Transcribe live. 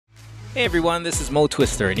Hey everyone, this is Mo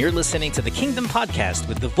Twister, and you're listening to the Kingdom Podcast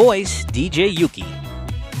with the voice, DJ Yuki.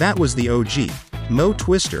 That was the OG, Mo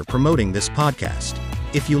Twister, promoting this podcast.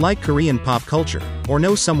 If you like Korean pop culture, or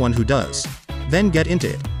know someone who does, then get into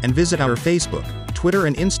it, and visit our Facebook, Twitter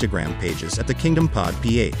and Instagram pages at the Kingdom Pod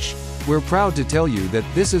PH. We're proud to tell you that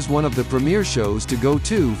this is one of the premier shows to go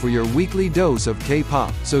to for your weekly dose of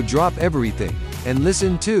K-pop. So drop everything and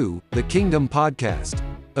listen to the Kingdom Podcast.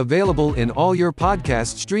 Available in all your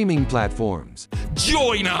podcast streaming platforms.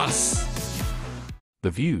 Join us! The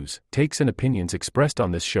views, takes and opinions expressed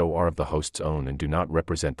on this show are of the host's own and do not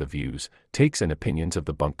represent the views, takes and opinions of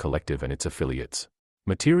the Bunk Collective and its affiliates.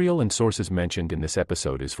 Material and sources mentioned in this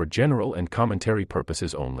episode is for general and commentary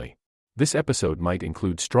purposes only. This episode might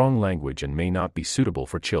include strong language and may not be suitable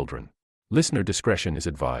for children. Listener discretion is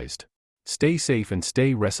advised. Stay safe and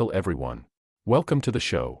stay wrestle everyone. Welcome to the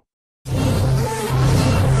show.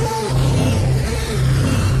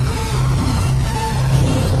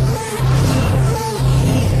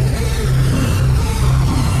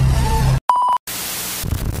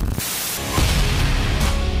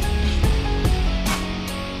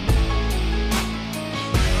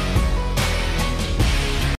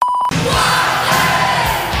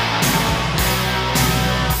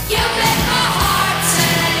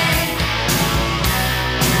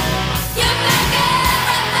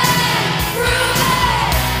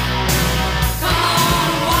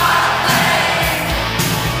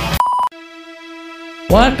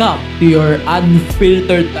 Welcome to your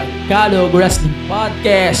unfiltered Tagalog Wrestling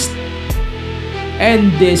Podcast.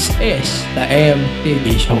 And this is the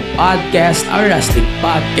MTV Show Podcast, a wrestling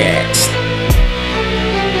podcast.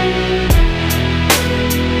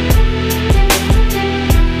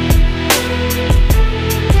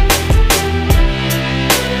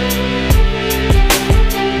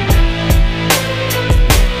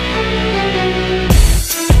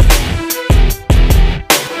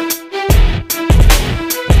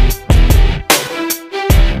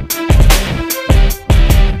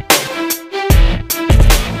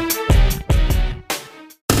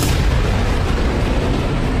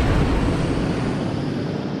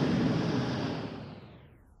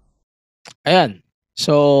 Ayan.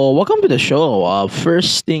 So, welcome to the show.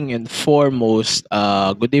 First thing and foremost,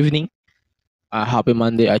 good evening. Happy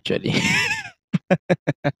Monday actually.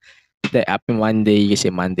 The happy Monday kasi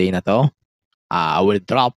Monday na to. I will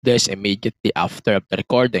drop this immediately after the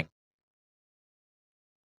recording.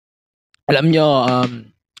 Alam nyo,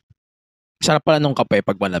 sarap pala nung kape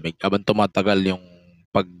pag malamig. Habang tumatagal yung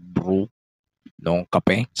pag-brew nung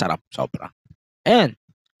kape, sarap sobra. And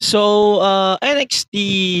so,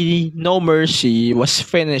 NXT No Mercy was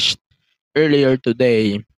finished earlier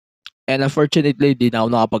today. And unfortunately, di na ako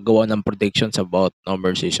nakapagawa ng predictions about No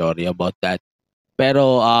Mercy. Sorry about that.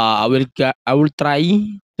 Pero I will try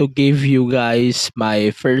to give you guys my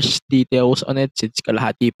first details on it since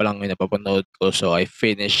kalahati pa lang yung napapanood ko. So, I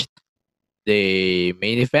finished the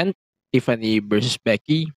main event, Tiffany versus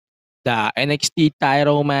Becky, the NXT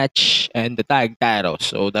title match, and the tag titles.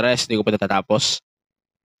 So, the rest, hindi ko pa natatapos.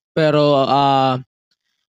 Pero,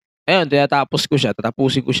 ayun,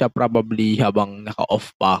 tatapusin ko siya probably habang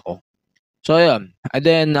naka-off pa ako. So, ayun. And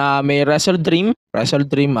then, may WrestleDream.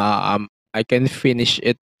 I can finish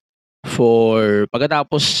it for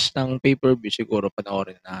pagkatapos ng pay-per-view, siguro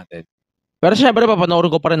panoorin natin. Pero syempre,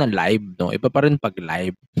 papanoorin ko pa rin ng live, no? Iba pa rin pag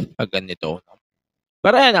live, pag ganito, no?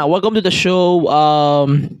 Pero ayun, welcome to the show.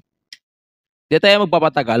 Di tayo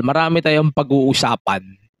magpapatagal. Marami tayong pag-uusapan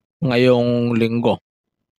ngayong linggo.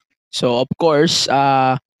 So, of course,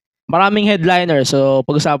 maraming headliner. So,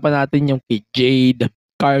 pag-usapan natin yung kay Jade,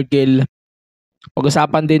 Cargill.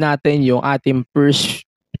 Pag-usapan din natin yung ating first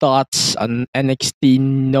thoughts on NXT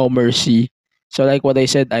No Mercy. So, like what I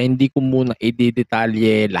said, hindi ko muna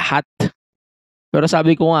i-detalye lahat. Pero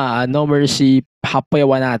sabi ko nga, No Mercy,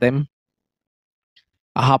 hapyawan natin.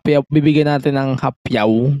 Bibigyan natin ng hapyaw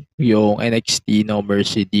yung NXT No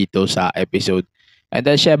Mercy dito sa episode. And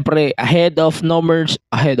then, syempre, ahead of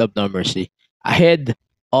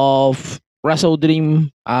WrestleDream,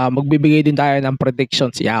 magbibigay din tayo ng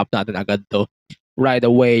predictions. Ihap natin agad to right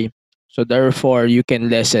away. So, therefore, you can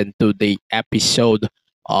listen to the episode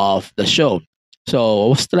of the show. So,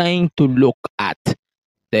 I was trying to look at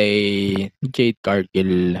the Jade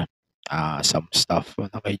Cargill, some stuff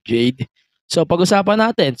kay Jade. So, pag-usapan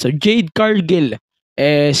natin. So, Jade Cargill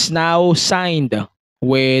is now signed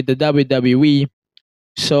with the WWE.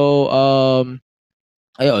 So,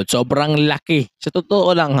 ayun, sobrang laki. Sa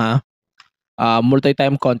totoo lang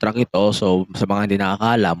multi-time contract ito. So, sa mga hindi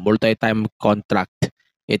nakakaalam, multi-time contract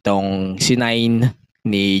itong sinign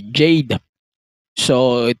ni Jade.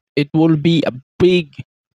 So, it will be a big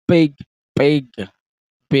big, big,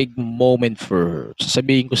 big moment for her.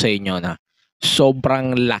 Sasabihin ko sa inyo na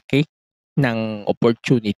sobrang laki ng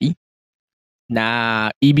opportunity na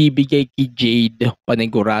ibibigay kay Jade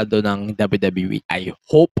panigurado ng WWE. I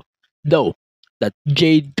hope, though, that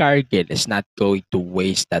Jade Cargill is not going to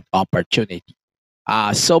waste that opportunity.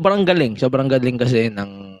 Sobrang galing kasi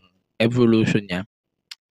ng evolution niya.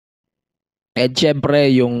 And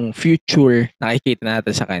syempre, yung future nakikita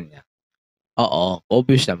natin sa kanya. Oo,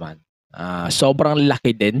 obvious naman. Sobrang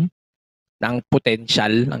laki din ng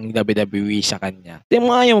potential ng WWE sa kanya. Yung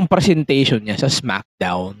mga yung presentation niya sa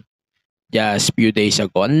SmackDown just few days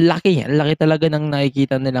ago, ang laki talaga ng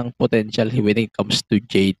nakikita nilang potential when it comes to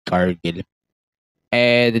Jade Cargill.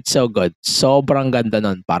 And it's so good. Sobrang ganda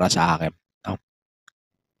nun para sa akin. No?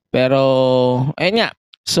 Pero, ayun nga.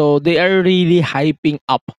 So, they are really hyping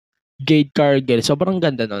up Jade Cargill. Sobrang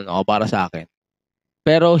ganda nun para sa akin.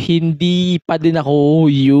 Pero, hindi pa din ako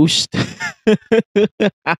used.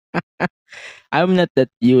 I'm not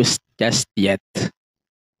that used just yet.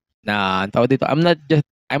 Ang tawag dito, I'm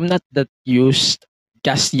not that used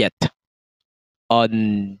just yet on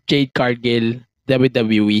Jade Cargill,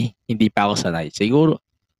 WWE. Hindi pa ako sanay. Siguro,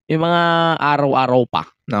 yung mga araw-araw pa.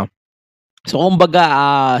 No? So, kumbaga,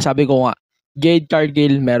 sabi ko nga, Jade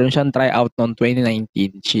Cargill, meron siyang tryout noong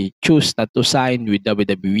 2019. She chose not to sign with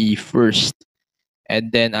WWE first.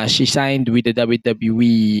 And then, she signed with the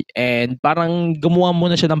WWE. And parang gumawa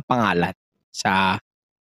muna siya ng pangalan sa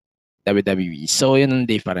WWE. So, yun ang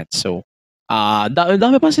difference. So,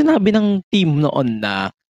 dami pa sinabi ng team noon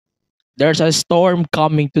na there's a storm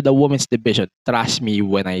coming to the women's division. Trust me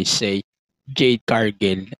when I say Jade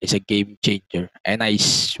Cargill is a game changer. And I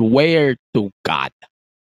swear to God,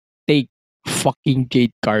 take fucking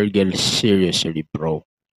Jade Cargill seriously, bro.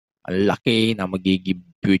 Ang laki na magiging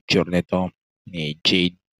future nito ni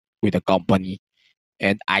Jade with the company.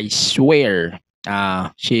 And I swear,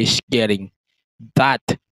 she's getting that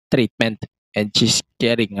treatment and she's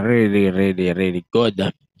getting really, really, really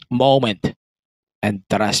good moment. And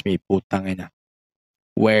trust me, putang ina,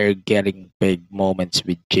 we're getting big moments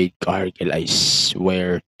with Jade Cargill. I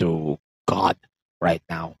swear to God right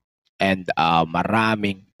now. And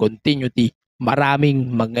maraming continuity,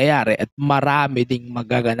 maraming mangyayari at marami ding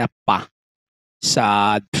magaganap pa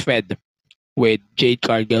sa Fed with Jade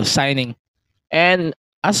Cargill signing. And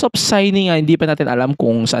as of signing, hindi pa natin alam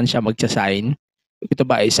kung saan siya magsasign. Kung ito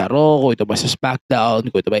ba ay sa Raw, kung ito ba sa SmackDown,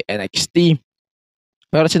 kung ito ba ay NXT.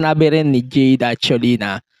 Pero sinabi rin ni Jade actually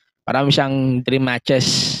na marami siyang dream matches,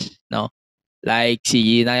 no? Like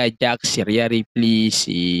si Nia Jax, si Rhea Ripley,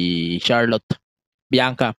 si Charlotte,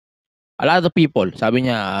 Bianca. A lot of people, sabi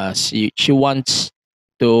niya, she wants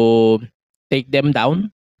to take them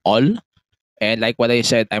down all. And like what I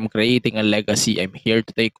said, I'm creating a legacy. I'm here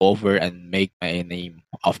to take over and make my name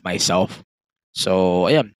of myself. So,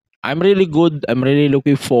 ayan. I'm really good. I'm really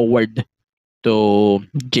looking forward to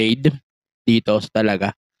Jade dito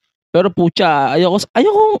talaga. Pero pucha,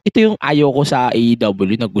 ito yung ayoko sa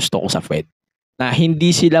AEW na gusto ko sa Fed. Na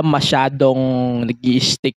hindi sila masyadong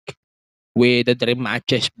nag-i-stick with the dream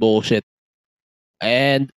matches bullshit.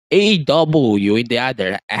 And AEW, in the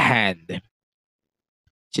other hand,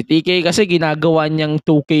 si TK kasi ginagawa niyang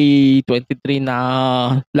 2K23 na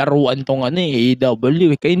laruan tong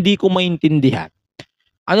AEW. Kaya hindi ko maintindihan.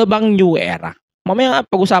 Ano bang new era? Mamaya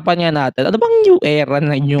pag-usapan niya natin. Ano bang new era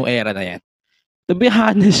na yan? To be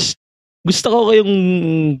honest, gusto ko kayong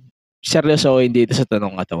seryosohin dito sa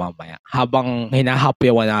tanong na ito mamaya. Habang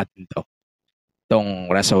hinahapyawan natin tong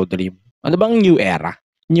WrestleDream. Ano bang new era?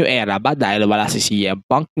 New era ba dahil wala si CM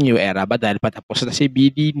Punk? New era ba dahil patapos na si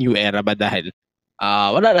BD? New era ba dahil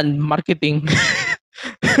wala lang marketing?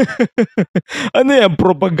 Ano yan?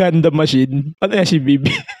 Propaganda machine? Ano yan si BB?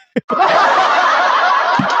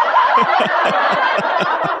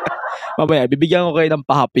 Mamaya, bibigyan ko kayo ng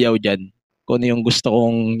pahapyaw dyan kung ano yung gusto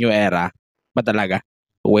kong new era ba talaga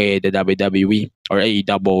with the WWE or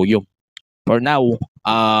AEW. For now,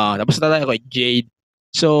 tapos na tayo kay Jade.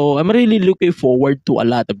 So, I'm really looking forward to a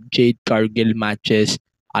lot of Jade Cargill matches,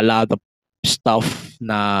 a lot of stuff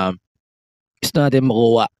na gusto natin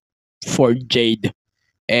makuha for Jade.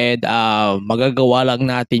 And magagawa lang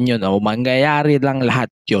natin yun o mangyayari lang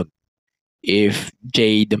lahat yun if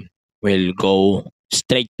Jade will go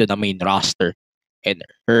straight to the main roster and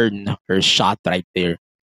earn her shot right there.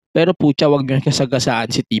 Pero pucha, wag nyo kasagasaan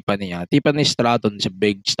si Tiffany niya. Tiffany Stratton is a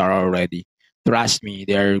big star already. Trust me,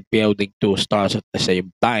 they're building 2 stars at the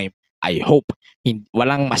same time. I hope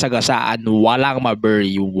walang masagasaan, walang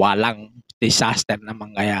mabury, walang disaster na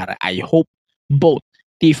mangyayari. I hope both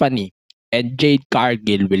Tiffany and Jade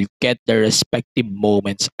Cargill will get their respective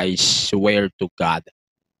moments. I swear to God.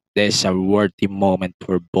 this is a worthy moment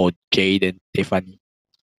for both Jade and Tiffany.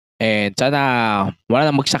 And sana wala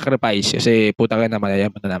nang mag-sacrifice kasi putang ina naman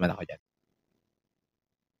yaman na naman ako diyan.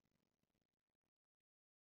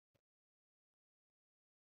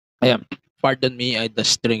 Ayan, pardon me, I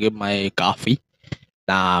just drinking my coffee.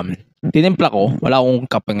 Tinimpla ko, wala akong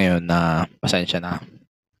kape ngayon na pasensya na.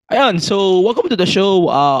 Ayan, so welcome to the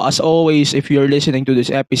show. As always, if you're listening to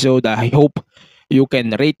this episode, I hope you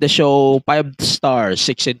can rate the show 5 stars,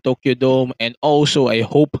 6 in Tokyo Dome, and also I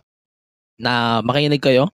hope na makinig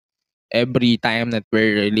kayo every time that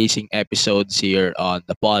we're releasing episodes here on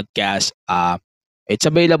the podcast. It's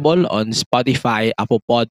available on Spotify, Apple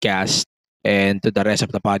Podcast, and to the rest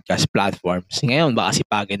of the podcast platforms. Ngayon, baka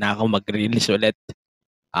sipagin na ako mag-release ulit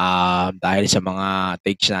dahil sa mga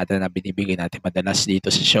takes natin na binibigay natin madalas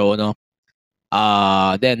dito sa show, no?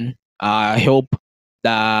 Then, I hope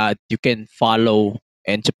that you can follow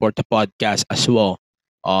and support the podcast as well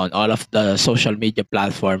on all of the social media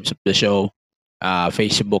platforms of the show.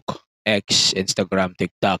 Facebook, X, Instagram,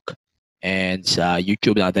 TikTok, and sa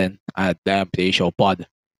YouTube natin at The MTA Show Pod.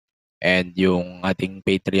 And yung ating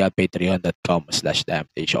Patreon,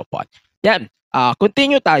 patreon.com/The Show Pod. Yan,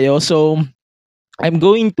 continue tayo. So, I'm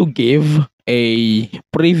going to give a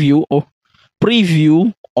preview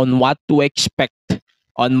on what to expect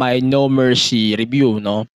on my No Mercy review,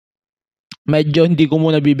 no? Medyo hindi ko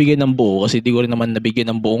muna bibigyan ng buo kasi hindi ko rin naman nabigyan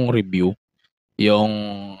ng buong review. Yung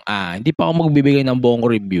hindi pa ako magbibigay ng buong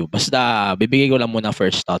review. Basta bibigay ko lang muna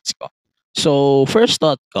first thoughts ko. So, first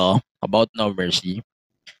thought ko about No Mercy.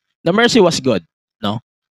 No Mercy was good, no?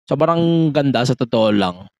 Sobrang ganda sa totoo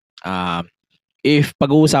lang. If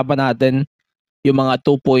pag-uusapan natin yung mga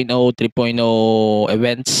 2.0, 3.0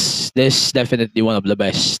 events, this is definitely one of the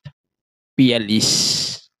best PLEs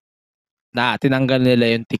na tinanggal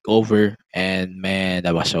nila yung takeover and man,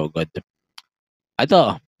 that was so good.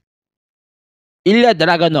 Ito, Ilya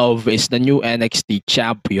Dragunov is the new NXT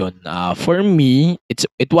champion. For me,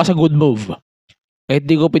 it was a good move. Kahit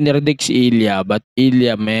di ko piniredict si Ilya, but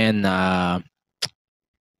Ilya, man,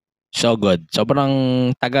 so good. Sobrang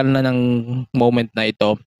tagal na ng moment na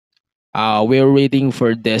ito. We're waiting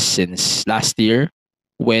for this since last year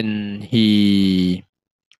when he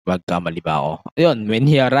magkamali ba ako? Ayun, when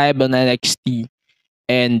he arrived on NXT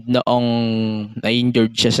and noong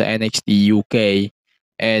na-injured siya sa NXT UK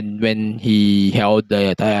and when he held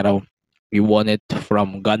the title, he won it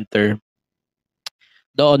from Gunter.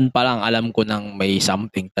 Doon pa lang alam ko nang may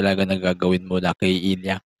something talaga na gagawin muna kay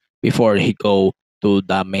Ilya before he go to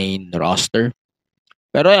the main roster.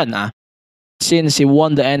 Pero yan since he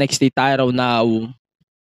won the NXT title now,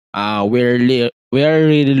 we're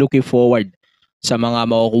really looking forward sa mga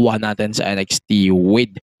makukuha natin sa NXT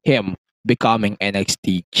with him becoming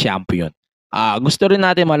NXT champion. Gusto rin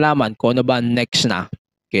natin malaman kung ano ba next na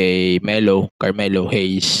kay Carmelo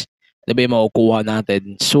Hayes. Ano ba yung makukuha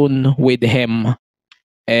natin soon with him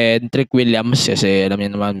and Trick Williams kasi alam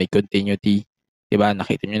niyo naman may continuity. Diba?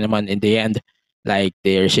 Nakita niyo naman in the end like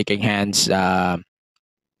they're shaking hands.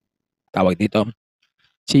 Tawag dito.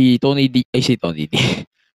 Si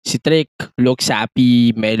Trick looks happy,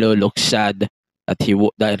 Melo looks sad that he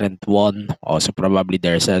didn't won. Also probably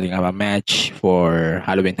they're setting up a match for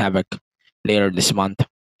Halloween Havoc later this month.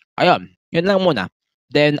 Ayun, yun lang muna.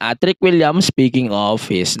 Then Trick Williams, speaking of,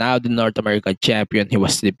 he is now the North American champion. He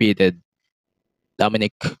was defeated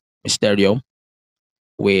Dominic Mysterio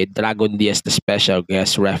with Dragon D as the special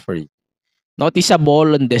guest referee.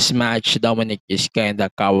 Noticeable on this match, Dominic is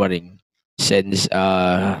kinda cowering since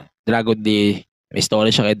Dragon D, may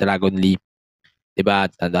story siya kay Dragon Lee. Diba?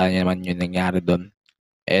 Tandaan niyo naman yung nangyari doon.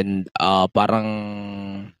 And parang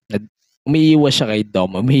umiiwas siya kay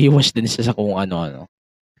Dom. Umiiwas din siya sa kung ano.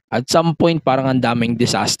 At some point, parang ang daming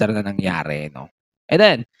disaster na nangyari, no? And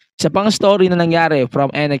then, isa pang story na nangyari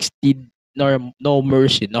from NXT No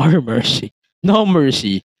Mercy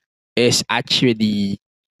is actually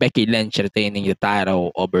Becky Lynch retaining the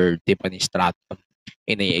title over Tiffany Stratton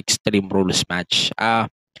in a Extreme Rules match.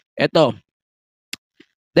 Ito,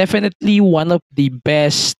 definitely one of the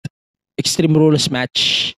best Extreme Rules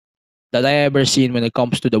match that I ever seen when it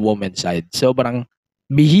comes to the women's side. Sobrang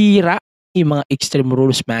bihira yung mga Extreme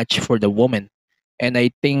Rules match for the women. And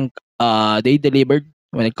I think they delivered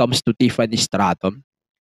when it comes to Tiffany Stratton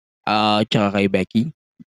tsaka kay Becky.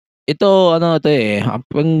 Ito, ang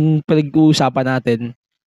pinag-uusapan natin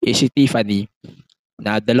is si Tiffany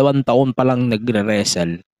na 2 taon pa lang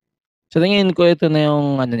nagre-wrestle. So tingin ko ito na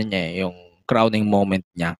yung yung crowning moment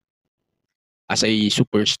niya as a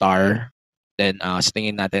superstar. Then sa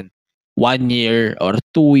tingin natin 1 year or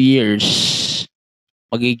 2 years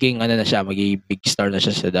magiging magiging big star na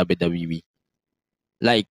siya sa WWE.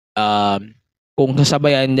 Like kung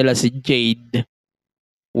sasabayan nila si Jade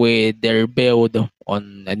with their build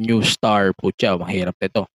on a new star, putya, mahirap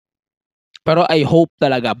nito. Pero I hope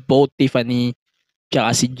talaga both Tiffany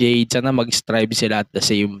tsaka si Jade, sana mag-strive sila at the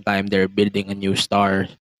same time they're building a new star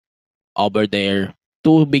over there.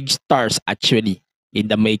 Two big stars actually in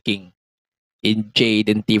the making. In Jade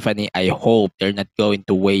and Tiffany, I hope they're not going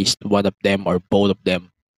to waste one of them or both of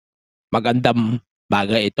them. Magandang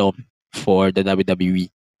bagay ito for the WWE.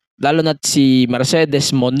 Lalo na't si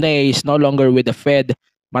Mercedes Moné is no longer with the Fed.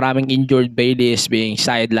 Maraming injured. Bailey is being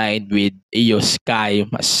sidelined with Io Sky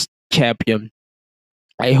as champion.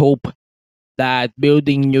 I hope that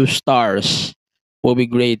building new stars will be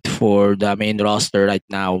great for the main roster right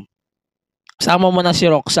now. Sama mo na si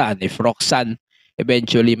Roxanne. If Roxanne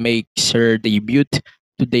eventually makes her debut to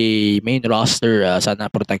the main roster,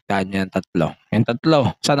 sana protektahan niya yung tatlo. Yung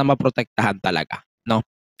tatlo, sana maprotektahan talaga. No?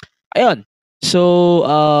 Ayun. So,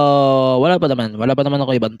 wala pa naman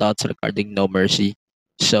ako ibang thoughts regarding No Mercy.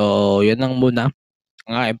 So, yun lang muna.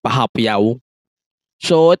 Ang aking pahapyaw.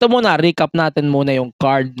 So, ito muna, recap natin muna yung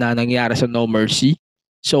card na nangyari sa No Mercy.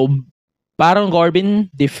 So, Baron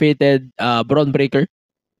Corbin defeated Braun Breaker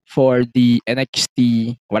for the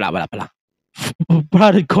NXT. Wala pala.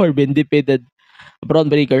 Baron Corbin defeated Braun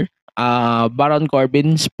Breaker. Baron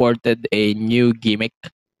Corbin sported a new gimmick,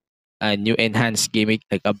 a new enhanced gimmick,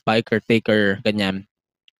 like a biker taker, ganyan.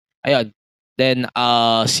 Ayun. Then,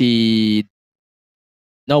 si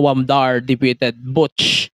Noam Dar defeated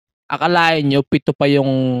Butch. Akalain nyo, 7 pa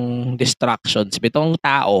yung distractions. 7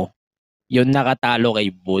 tao yung nakatalo kay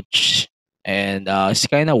Butch. And it's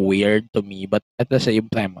kind of weird to me, but at the same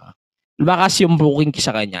time, lumakas yung booking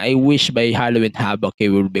sa kanya. I wish by Halloween Havoc he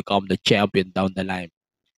will become the champion down the line.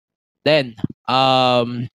 Then,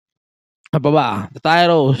 ano pa ba? The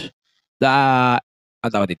titles, ano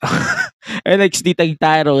tawag dito? NXT Tag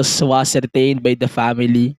Titles was retained by the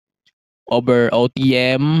family over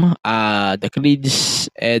OTM, the Creeds,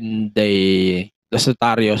 and the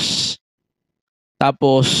Sotarios.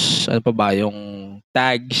 Tapos, ano pa ba? Yung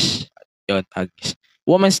tags. Yun, tags.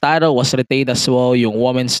 Women's title was retained as well. Yung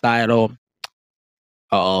women's title.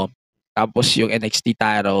 Oo. Tapos yung NXT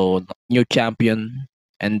title, new champion.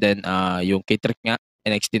 And then, yung K-Trick nga,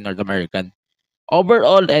 NXT North American.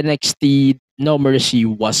 Overall, NXT No Mercy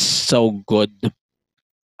was so good.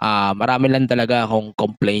 Marami lang talaga akong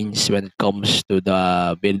complaints when it comes to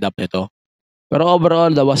the build-up nito. Pero overall,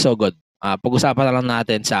 that was so good. Pag-usapan na lang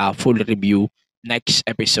natin sa full review next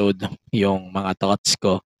episode yung mga thoughts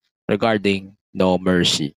ko regarding No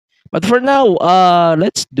Mercy. But for now,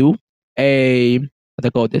 let's do a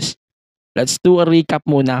let's do a recap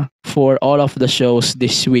muna for all of the shows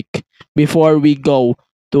this week before we go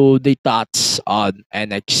to the thoughts on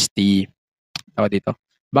NXT. Dito.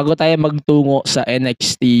 Bago tayo magtungo sa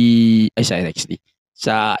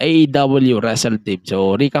sa AEW WrestleDream.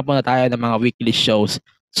 So, recap muna tayo ng mga weekly shows.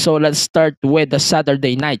 So, let's start with the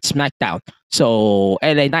Saturday Night SmackDown. So,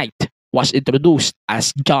 LA Knight was introduced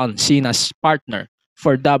as John Cena's partner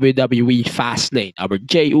for WWE Fastlane. Our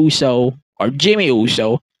Jey Uso, or Jimmy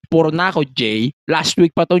Uso. Puro na ako Jay. Last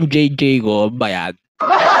week pa tong JJ ko. Bayan.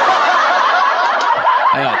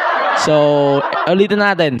 Ayun. So, ulitin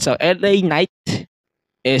natin. So, LA Knight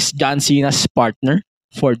is John Cena's partner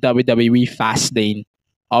for WWE Fastlane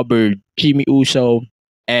over Jimmy Uso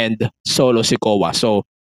and Solo Sikoa. So,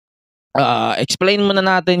 explain muna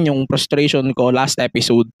natin yung frustration ko last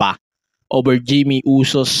episode pa over Jimmy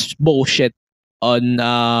Uso's bullshit on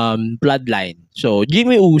Bloodline. So,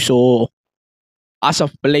 Jimmy Uso, as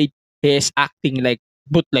of late, he is acting like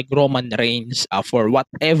bootleg Roman Reigns for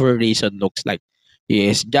whatever reason looks like. He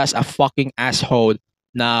is just a fucking asshole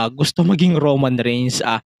na gusto maging Roman Reigns.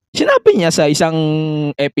 Sinabi niya sa isang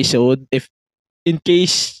episode, if in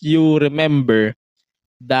case you remember,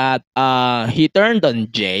 that he turned on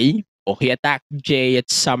Jay, o he attacked Jay at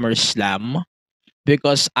SummerSlam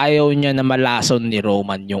because ayaw niya na malason ni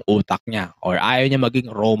Roman yung utak niya, or ayaw niya maging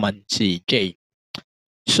Roman si Jay.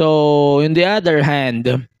 So, on the other hand,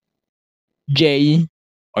 Jay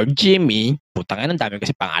or Jimmy, putang ina, ang dami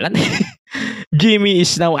kasi pangalan. Jimmy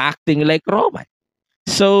is now acting like Roman.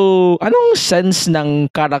 So, anong sense ng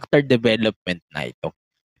character development na ito?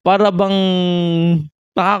 Para bang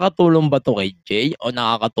nakakatulong ba to kay Jay o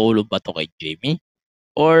nakakatulong ba to kay Jimmy?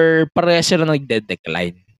 Or parehas sila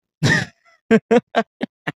nagde-decline?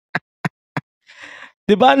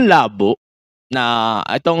 Di ba ang labo na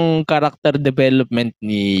itong character development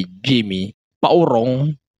ni Jimmy,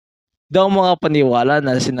 paurong? Daw mga paniwala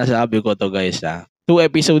na sinasabi ko to guys 2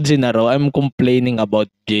 episodes in a row, I'm complaining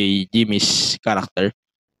about Jimmy's character.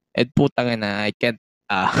 At putang ina, I can't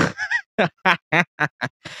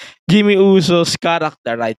Jimmy Uso's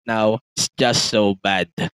character right now is just so bad.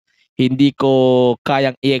 Hindi ko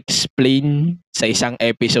kayang i-explain sa isang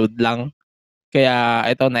episode lang. Kaya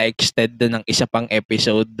ito na-extend ng isa pang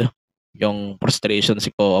episode yung frustrations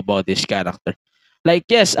ko about this character. Like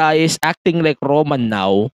yes, is acting like Roman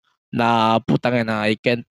now na putang ina, I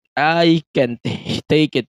can't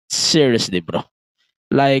take it seriously, bro.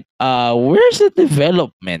 Like where's the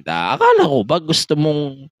development? Akala ko ba gusto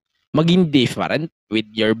mong maging different with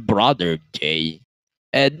your brother Jay?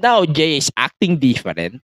 And now Jay is acting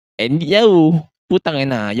different. And yo, putang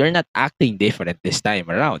ina, you're not acting different this time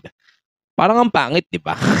around. Parang ang pangit, di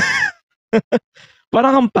ba?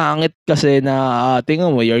 Parang ang pangit kasi na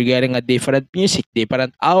tingnan mo, you're getting a different music,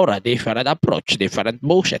 different aura, different approach, different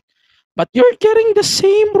bullshit. But you're getting the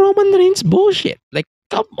same Roman Reigns bullshit. Like,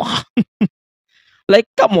 come on. Like,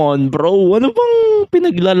 come on, bro. Ano bang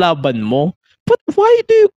pinaglalaban mo? But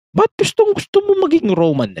ba't gusto mo maging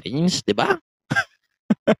Roman Reigns, di ba?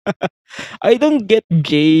 I don't get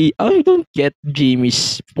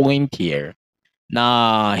Jimmy's point here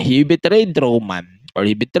na he betrayed Roman or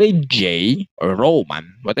he betrayed Jay or Roman,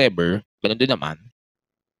 whatever. Ganun din naman.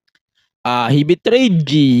 He betrayed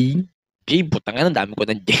putang ina, dami ko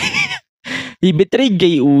ng J. He betrayed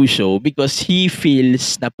Jay Uso because he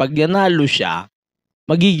feels na pag nanalo siya,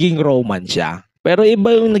 magiging Roman siya. Pero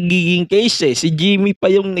iba yung nagiging case eh. Si Jimmy pa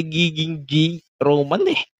yung nagiging Roman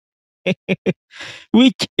eh.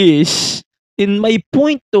 Which is, in my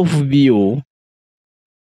point of view,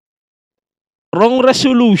 wrong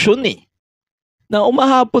resolution eh. Na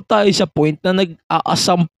umahapot tayo sa point na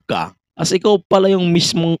nag-a-assume ka as ikaw pala yung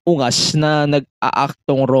mismong ungas na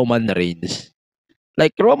nag-aaktong Roman Reigns.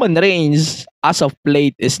 Like Roman Reigns, as of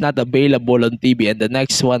late, is not available on TV and the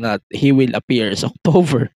next one that he will appear is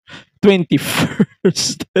October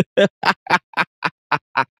 21st.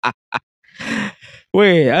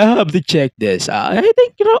 Wait, I have to check this. I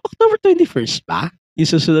think October 21st pa? Yung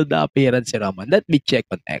susunod na appearance si Roman. Let me check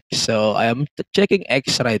on X. So, I am checking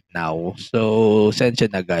X right now. So, sensya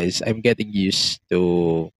na guys. I'm getting used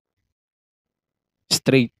to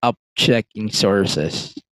straight up checking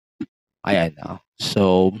sources. Ayan na.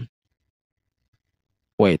 So,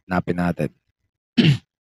 wait. Napin natin.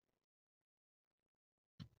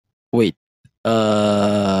 Wait.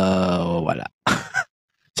 Wala.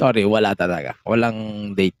 Sorry, wala talaga.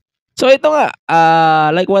 Walang date. So ito nga,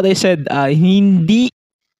 like what I said, hindi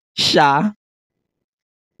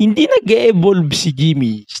nag-evolve si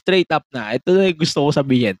Jimmy. Straight up na. Ito na yung gusto ko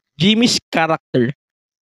sabihin. Jimmy's character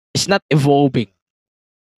is not evolving.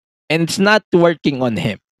 And it's not working on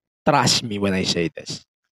him. Trust me when I say this.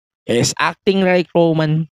 He is acting like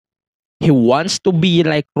Roman. He wants to be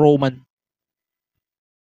like Roman.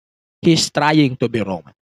 He's trying to be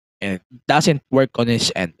Roman. And it doesn't work on his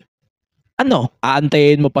end.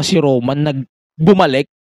 Aantayin mo pa si Roman bumalik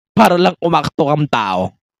para lang umakto kang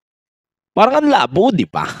tao. Parang ang labo, di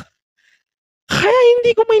ba? Kaya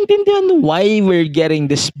hindi ko maintindihan why we're getting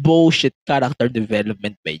this bullshit character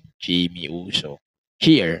development by Jimmy Uso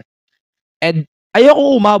here. And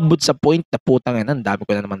ayoko umabot sa point na putang ina, ang dami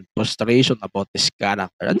ko na naman frustration about this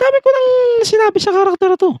character. Ang dami ko nang sinabi sa character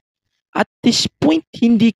na to. At this point,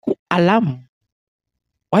 hindi ko alam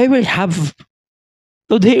why we'll have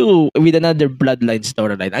today with another bloodline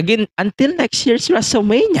storyline. Again, until next year's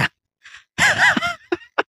WrestleMania.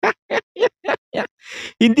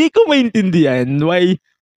 Hindi ko maintindihan why,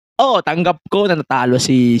 tanggap ko na natalo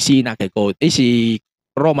si Cena kay Cody, si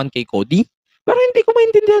Roman kay Cody. Pero hindi ko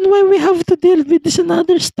maintindihan why we have to deal with this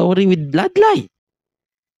another story with bloodline.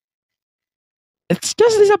 It's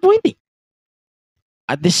just disappointing.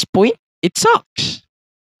 At this point, it sucks.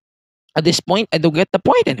 At this point, I don't get the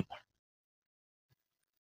point anymore.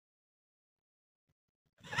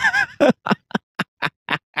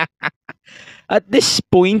 At this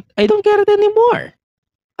point, I don't get it anymore.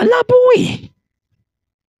 Ang labo eh.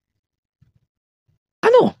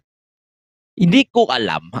 Hindi ko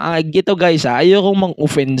alam. Ito guys ayokong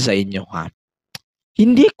mang-offend sa inyo ha.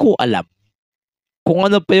 Hindi ko alam kung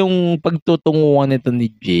ano pa yung pagtutunguhan nito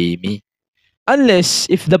ni Jamie.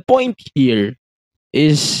 Unless, if the point here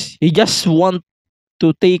is he just want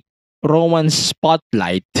to take Roman's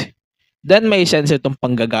spotlight, then may sense itong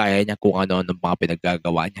panggagaya niya kung ano-ano mga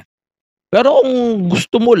pinaggagawa niya. Pero kung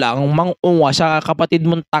gusto mo lang mang-unga sa kapatid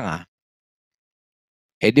mong tanga,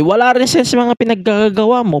 di wala rin sense mga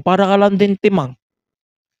pinaggagawa mo, para ka lang din timang.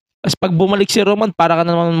 Tapos pag bumalik si Roman, para ka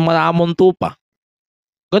naman manamunto pa.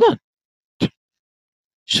 Ganun.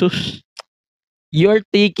 Sus. You're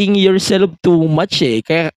taking yourself too much eh.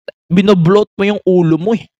 Kaya binobloat mo yung ulo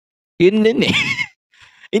mo eh. Yun din eh.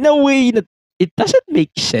 In a way that it doesn't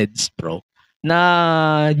make sense, bro.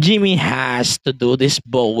 na Jimmy has to do this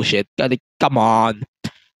bullshit. Come on.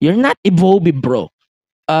 You're not evolving, bro.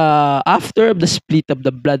 After the split of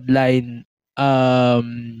the bloodline,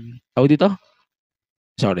 how dito?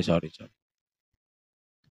 Sorry.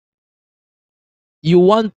 You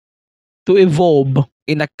want to evolve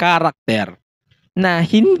in a character na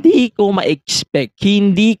hindi ko ma-expect,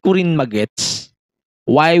 hindi ko rin magets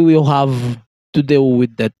why we have to deal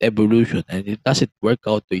with that evolution and it doesn't work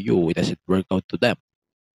out to you, it doesn't work out to them.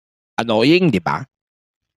 Annoying, di ba?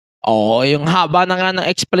 Oo, yung haba na nga ng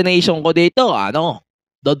explanation ko dito,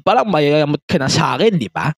 doon pa lang mayayamot ka na sa akin,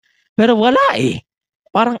 di ba? Pero wala eh.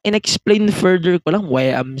 Parang in-explain further ko lang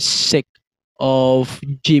why I'm sick of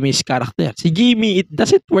Jimmy's character. Si Jimmy, it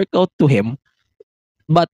doesn't work out to him,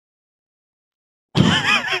 but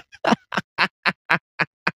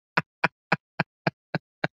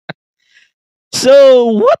so,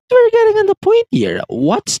 what we're getting on the point here?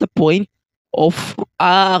 What's the point of...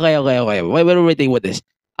 okay. We're waiting with this.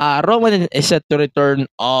 Roman is set to return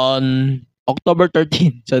on October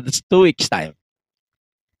 13. So, that's 2 weeks time.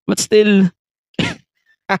 But still...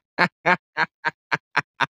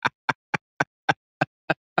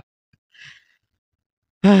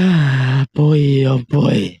 boy, oh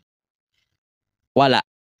boy. Wala.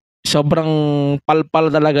 Sobrang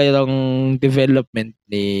palpal talaga yung development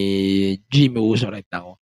ni Jimmy Uso right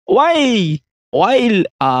now. Why?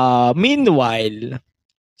 Meanwhile,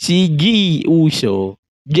 si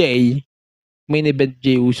main event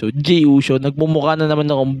Jay Uso, nagmumukha na naman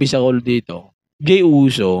ng umbisakol dito. Jay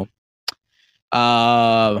Uso,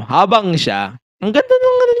 habang siya, ang ganda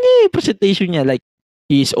ng presentation niya, like,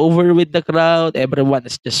 he's over with the crowd, everyone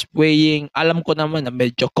is just swaying. Alam ko naman na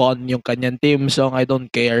medyo con yung kanyang theme song, I don't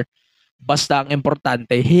care. Basta ang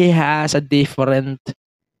importante, he has a different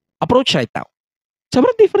approach right now.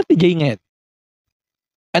 Sobrang different ni Jay ngayon.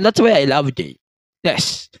 And that's why I love Jay.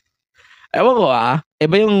 Yes. Ewan ko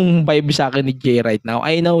iba yung vibe sa akin ni Jay right now.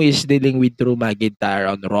 I know he's dealing with Drew McIntyre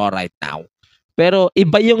on Raw right now. Pero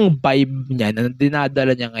iba yung vibe niya na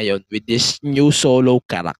dinadala niya ngayon with this new solo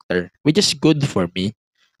character. Which is good for me.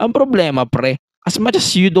 Ang problema, pre, as much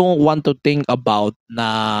as you don't want to think about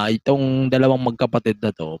na itong dalawang magkapatid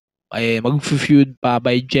na to, ay mag-feud pa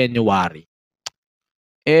by January.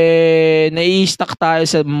 Nai-stuck tayo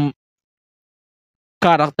sa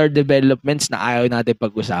character developments na ayaw natin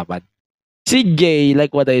pag-usapan. Si Jay,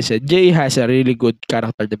 like what I said, Jay has a really good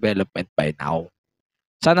character development by now.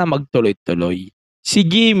 Sana magtuloy-tuloy. Si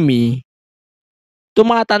Jimmy,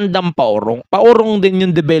 tumatandang paurong. Paurong din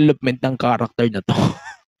yung development ng character na to.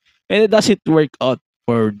 And it doesn't work out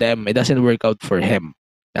for them. It doesn't work out for him.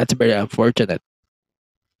 That's very unfortunate.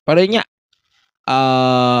 Pero yun nga,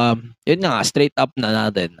 straight up na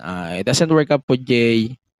natin. It doesn't work out for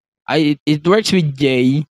Jay. It works with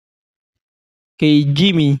Jay. Kay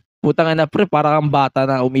Jimmy, putang na pre, parang ang bata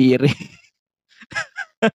na umiiri.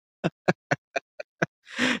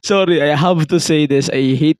 Sorry, I have to say this.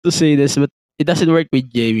 I hate to say this, but it doesn't work with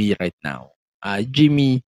Jimmy right now.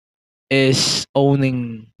 Jimmy is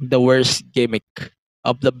owning the worst gimmick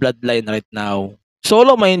of the bloodline right now.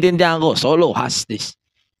 Solo, maintindihan ko. Solo has this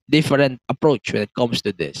different approach when it comes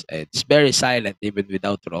to this. It's very silent even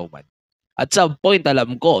without Roman. At some point,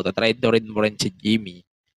 alam ko, tatry to rin mo rin si Jimmy.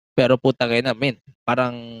 Pero putang ina,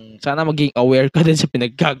 parang sana maging aware ka din sa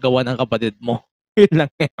pinaggagawa ng kapatid mo. Yun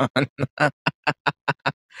lang yan.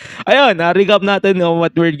 Ayun, recap natin on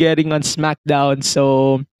what we're getting on SmackDown.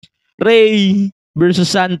 So, Ray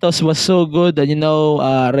versus Santos was so good. And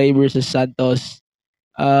Ray versus Santos.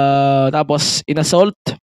 Tapos, inassault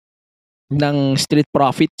ng Street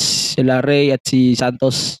Profits, sila Ray at si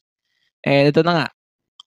Santos. And ito na nga.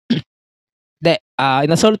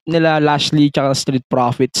 Inassault nila Lashley tsaka Street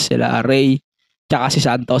Profits, sila Ray tsaka si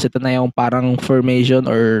Santos. Ito na yung parang formation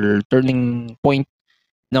or turning point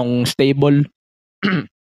ng stable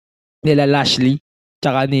nila Lashley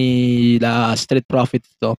tsaka nila Street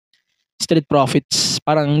Profits to. Street Profits,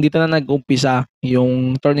 parang dito na nag-umpisa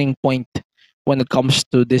yung turning point when it comes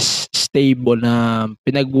to this stable na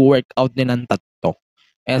pinag-workout nilang tatlo.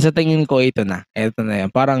 And sa tingin ko, ito na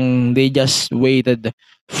yan. Parang they just waited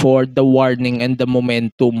for the warning and the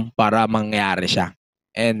momentum para mangyari siya.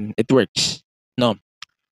 And it works. No?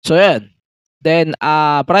 So, yan. Then,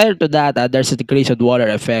 prior to that, there's a Grayson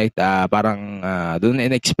Waller effect. Parang doon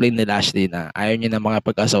in-explain ni Lashley na ayaw niya na mga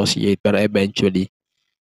pag-associate pero eventually,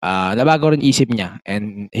 nabago rin isip niya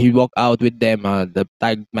and he walked out with them. The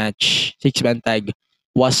tag match, 6-man tag,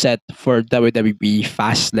 was set for WWE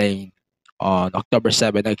Fastlane on October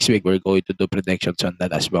 7 next week. We're going to do predictions on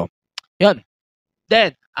that as well. Yun.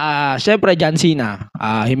 Then, syempre, John Cena,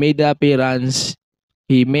 he made the appearance.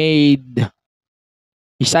 He made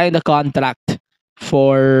he signed a contract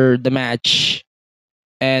for the match,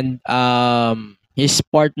 and his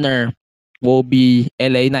partner will be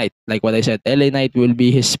LA Knight. Like what I said, LA Knight will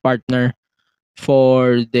be his partner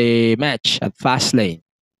for the match at Fastlane.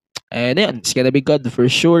 And yun, it's gonna be good for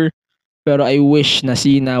sure. Pero I wish na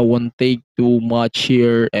Cena won't take too much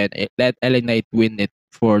here and let LA Knight win it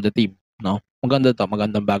for the team. No? Maganda to,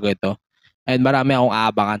 magandang bago ito. And marami akong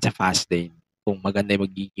aabangan sa Fastlane kung maganda yung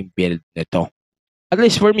magiging build nito. At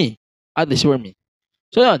least for me. At least for me.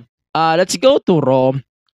 So yun, let's go to Raw.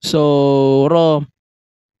 So, Raw,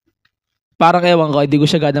 parang ewan ko, hindi ko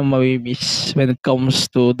siya ganang mamimiss when it comes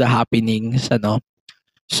to the happenings, ano.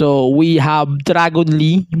 So, we have Dragon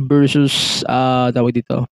Lee versus, tawag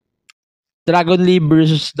dito, Dragon Lee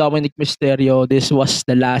versus Dominic Mysterio. This was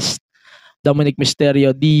the last Dominic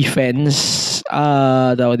Mysterio defense.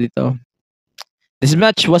 Tawag dito. This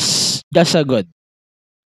match was just a good.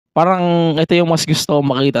 Parang ito yung mas gusto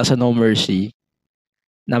kong makita sa No Mercy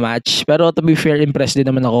na match. Pero to be fair, impressed din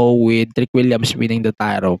naman ako with Trick Williams winning the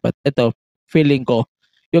title. But ito, feeling ko,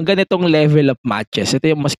 yung ganitong level of matches, ito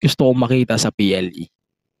yung mas gusto kong makita sa PLE.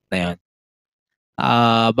 Na yun.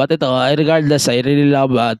 But ito, regardless, I really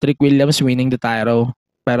love Trick Williams winning the title.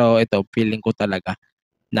 Pero ito, feeling ko talaga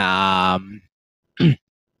na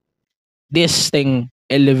this thing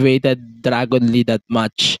elevated Dragon Lee that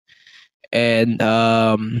much. And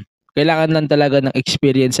kailangan lang talaga ng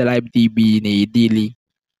experience sa live TV ni Dilly.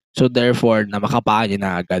 So therefore, na makapaan niya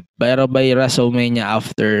na agad. Pero by WrestleMania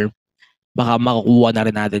after, baka makukuha na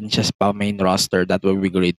rin natin siya sa main roster. That will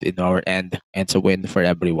be great in our end. And it's a win for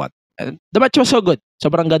everyone. And the match was so good.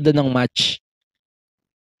 Sobrang ganda ng match.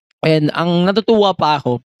 And ang natutuwa pa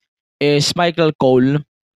ako is Michael Cole.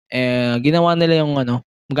 Ginawa nila yung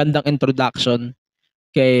magandang introduction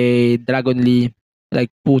kay Dragon Lee.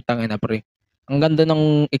 Like, putang ina pre. Ang ganda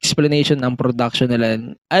ng explanation ng production nila.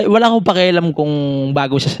 Ay, wala akong pakialam kung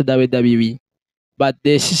bago siya sa WWE. But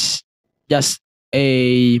this is just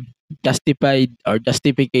a justified or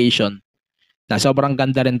justification na sobrang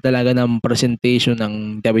ganda rin talaga ng presentation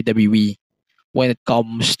ng WWE when it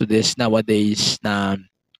comes to this nowadays na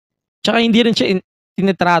tsaka hindi rin siya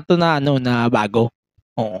tinitrato na na bago.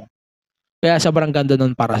 Oo. Kaya sobrang ganda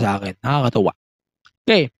nun para sa akin. Nakakatuwa.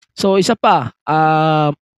 Okay. So isa pa,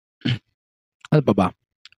 ano pa ba?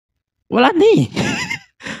 Wala na eh.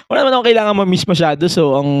 Wala naman ako kailangan ma-miss masyado.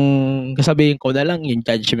 So ang kasabihin ko na lang yung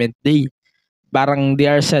Judgment Day. Parang they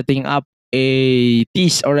are setting up a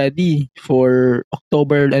tease already for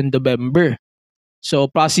October and November.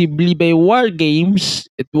 So possibly by War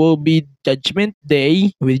Games, it will be Judgment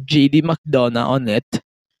Day with JD McDonough on it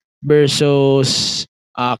versus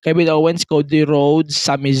Kevin Owens, Cody Rhodes,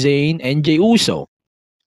 Sami Zayn, and Jey Uso.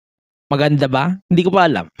 Maganda ba? Hindi ko pa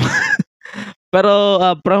alam. Pero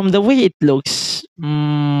from the way it looks,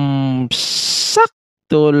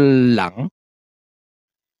 sakto lang.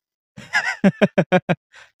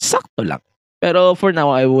 Sakto lang. Pero for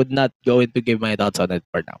now, I would not go into give my thoughts on it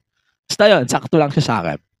for now. Basta yun, sakto lang siya sa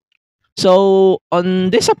akin. So,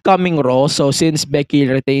 on this upcoming Raw, so since Becky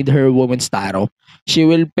retained her women's title, she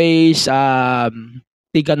will face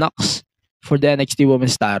Tegan Nox for the NXT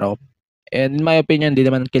women's title. And in my opinion, di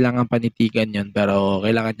naman kailangan panitigan yun, pero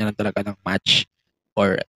kailangan niya lang talaga ng match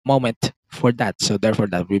or moment for that. So therefore,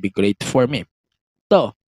 that will be great for me.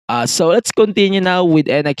 So let's continue now with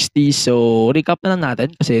NXT. So recap na lang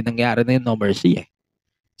natin kasi nangyari na yung No Mercy eh.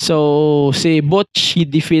 So si Butch, he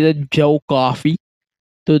defeated Joe Coffey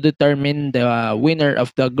to determine the winner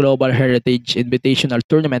of the Global Heritage Invitational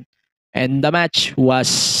Tournament. And the match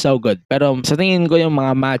was so good. Pero sa tingin ko yung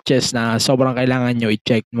mga matches na sobrang kailangan nyo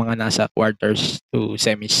i-check, mga nasa quarters to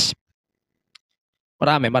semis.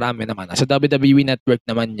 Marami naman. Sa WWE Network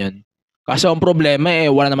naman yun. Kaso ang problema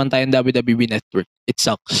wala naman tayong WWE Network. It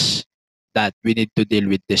sucks that we need to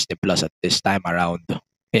deal with Disney Plus at this time around.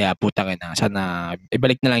 Kaya putang ina, sana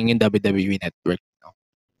ibalik na lang yung WWE Network. No?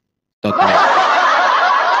 Totally.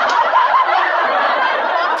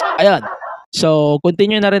 Ayan. So,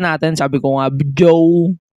 continue na rin natin. Sabi ko nga,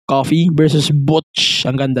 Joe Coffey versus Butch.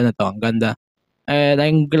 Ang ganda na to. Ang ganda. And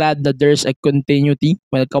I'm glad that there's a continuity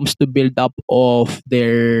when it comes to build up of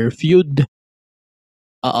their feud.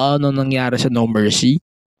 Ano nangyari sa No Mercy.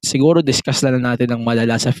 Siguro discuss na natin ng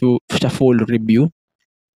malala sa full review.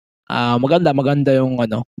 Maganda yung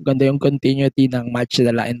maganda yung continuity ng match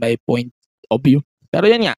nila in my point of view.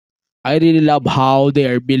 Pero yan nga, I really love how they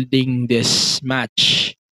are building this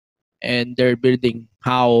match. And they're building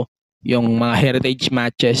how yung mga heritage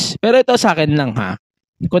matches. Pero ito sa akin lang ha.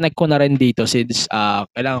 Connect ko na rin dito since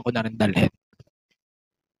kailangan ko na rin dalhin.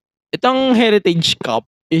 Itong Heritage Cup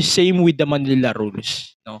is same with the Manila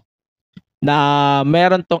Rules, no? na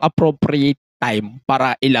meron tong appropriate time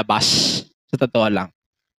para ilabas. Sa totoo lang.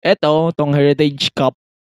 Ito, tong Heritage Cup,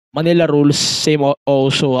 Manila Rules, same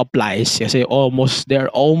also applies kasi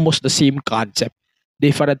they're almost the same concept.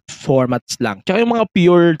 Different formats lang. Tsaka yung mga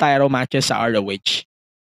pure Tyro matches sa ROH,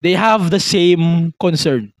 they have the same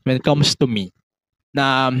concern when it comes to me.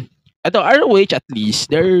 Na, ito, ROH at least,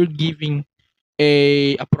 they're giving a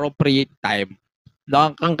appropriate time na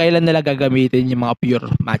kung kailan nila gagamitin yung mga pure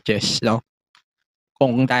matches, no?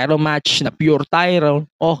 Kung Tyro match na pure Tyro,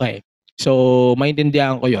 okay. So,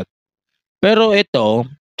 maintindihan ko yun. Pero ito,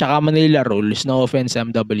 tsaka Manila Rules, no offense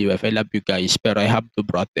MWF, I love you guys, pero I have to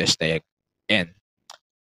protest again.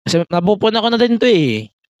 Kasi napupuna ko na din to eh.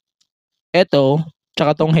 Ito,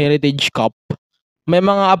 tsaka tong Heritage Cup, may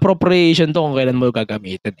mga appropriation to kung kailan mo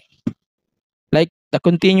gagamitin eh. Like,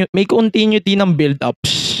 may continuity ng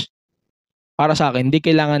build-ups. Para sa akin, hindi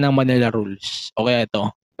kailangan ng Manila Rules. Okay,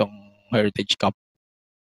 ito, itong Heritage Cup.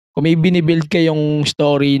 Kung may binibuild kayong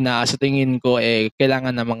story na sa tingin ko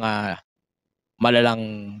kailangan ng mga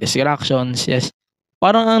malalang distractions, yes.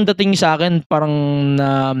 Parang ang dating sa akin, parang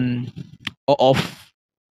off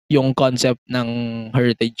yung concept ng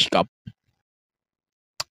Heritage Cup.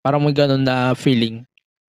 Parang may ganun na feeling.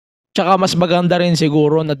 Tsaka mas maganda rin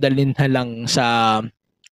siguro na dalhin na lang sa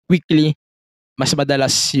weekly. Mas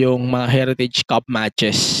madalas yung mga Heritage Cup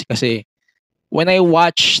matches. Kasi when I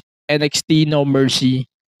watched NXT No Mercy,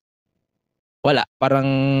 wala. Parang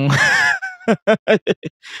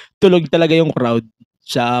tulog talaga yung crowd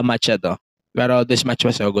sa match na to. Pero this match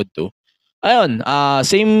was so good too. Ayun,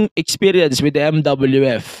 same experience with the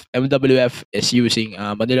MWF. MWF is using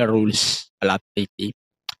Manila Rules a lot lately.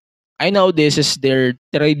 I know this is their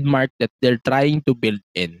trademark that they're trying to build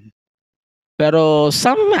in. Pero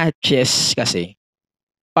some matches kasi,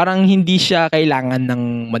 parang hindi siya kailangan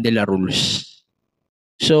ng Manila Rules.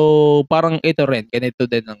 So, parang ito rin, ganito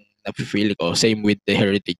din ang napifeel ko. Same with the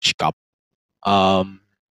Heritage Cup.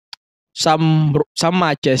 Some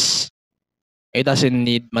matches, it doesn't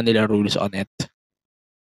need Manila Rules on it.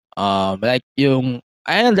 Like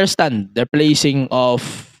I understand the placing of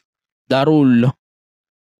the rule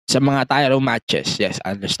sa mga Tyro matches. Yes,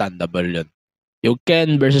 understandable yun. Yung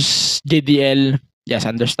Ken versus JDL, yes,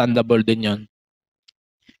 understandable din yun.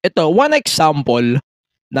 Ito, one example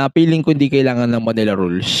na feeling ko hindi kailangan ng Manila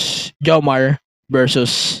Rules. Jomar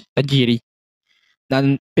versus Tajiri. Na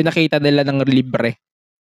pinakita nila ng libre.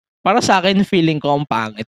 Para sa akin, feeling ko ang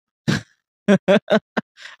pangit.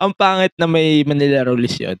 Ang pangit na may Manila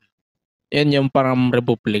Rules yun. Yan yung parang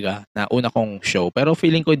Republika na una kong show. Pero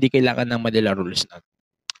feeling ko hindi kailangan ng Manila Rules na.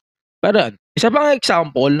 Pero isa pang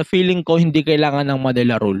example na feeling ko hindi kailangan ng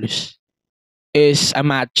Manila Rules is a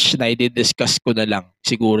match na i-discuss ko na lang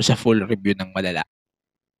siguro sa full review ng Malala.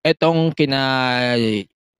 Etong kina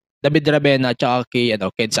David Ravena at kay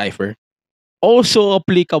Ken Cypher. Also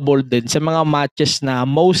applicable din sa mga matches na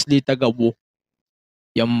mostly taga-Wu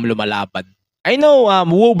yung lumalaban. I know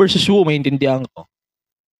Wu versus Wu, maintindihan ko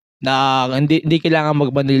na hindi kailangan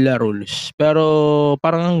mag-Manila Rules. Pero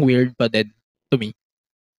parang weird pa din to me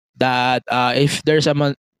that if there's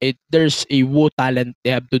a Wu talent,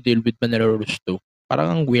 they have to deal with Manila Rules too.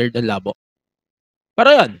 Parang weird ang labo.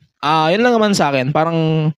 Pero yun, yun lang naman sa akin.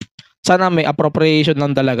 Parang sana may appropriation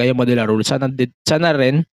lang talaga yung Manila Rules. Sana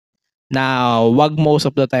rin na wag most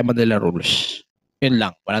of the time Manila Rules. Yun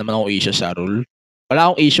lang. Wala naman akong issue sa rule.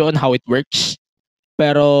 Wala akong issue on how it works.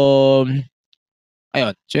 Pero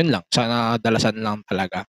ayun, so yun lang. Sana dalasan lang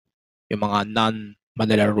talaga yung mga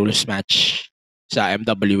non-Manila Rules match sa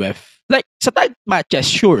MWF. Like, sa tag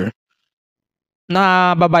matches, sure,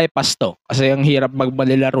 na babypass to. Kasi ang hirap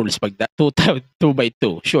mag-Manila Rules pag 2x2,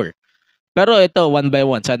 sure. Pero ito,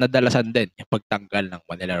 1x1, sana dalasan din yung pagtanggal ng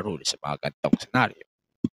Manila Rules sa mga gantong senaryo.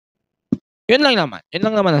 Yun lang naman. Yun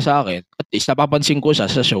lang naman sa akin. At least napapansin ko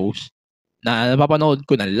sa shows na napapanood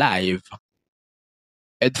ko na live.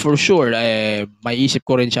 And for sure, may isip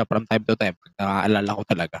ko rin siya from time to time pag nakaalala ko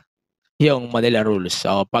talaga yung Manila Rules.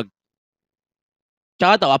 So,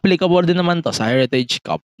 tsaka to, applicable din naman to sa Heritage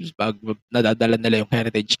Cup. Pag nadadala nila yung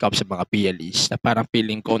Heritage Cup sa mga PLEs na parang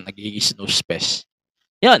feeling ko nagiging snooze fest.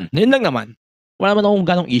 Yun lang naman. Wala naman akong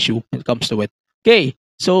ganong issue when it comes to it. Okay,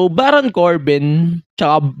 so Baron Corbin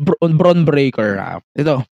tsaka Braun Breaker.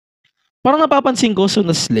 Ito, parang napapansin ko so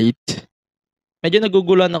na slate. Medyo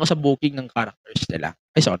naguguluhan ako sa booking ng characters nila.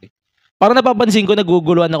 Ay, sorry. Parang napapansin ko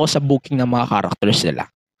naguguluhan ako sa booking ng mga characters nila.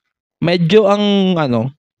 Medyo ang,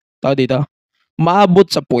 tawag dito, maabot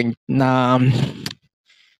sa point na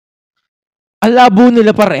ang labo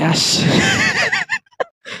nila parehas.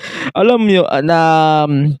 Alam nyo, na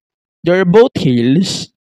they're both heels.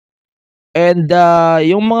 And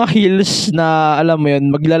yung mga heels na alam mo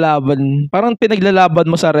yun, maglalaban, parang pinaglalaban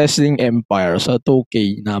mo sa Wrestling Empire sa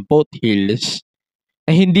 2K na both heels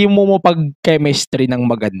na hindi mo pag-chemistry ng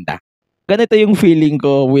maganda. Ganito yung feeling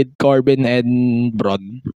ko with Corbin and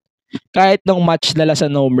Braun. Kahit nung match nila sa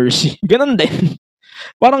No Mercy, ganun din.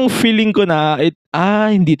 Parang feeling ko na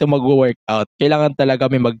hindi to mag-workout. Kailangan talaga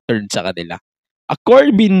may mag-turn sa kanila. A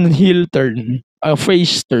Corbin heel turn, a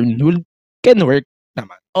face turn can work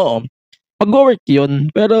naman. Oo, mag-work yun.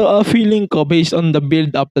 Pero feeling ko based on the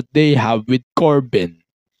build up that they have with Corbin,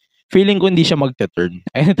 feeling ko hindi siya mag-turn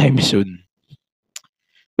anytime soon.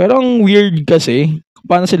 Pero ang weird kasi, kung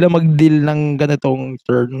paano sila mag-deal ng ganitong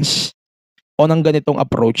turns o ng ganitong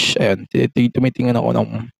approach. Ayun, tumitingnan ako ng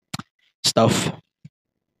stuff.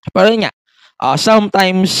 Pero yun nga,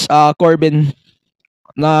 sometimes Corbin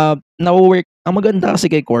na-work. Ang maganda kasi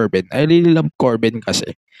kay Corbin, I really love Corbin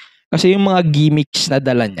kasi. Kasi yung mga gimmicks na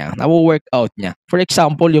dala niya, na-workout niya. For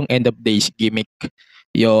example, yung End of Days gimmick,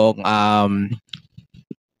 yung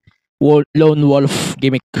Lone Wolf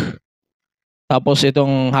gimmick. Tapos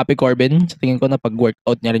itong Happy Corbin, sa tingin ko na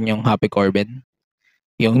pag-workout niya rin yung Happy Corbin.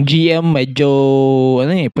 Yung GM medyo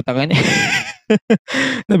putangan eh.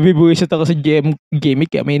 Nabibuwisit ako sa GM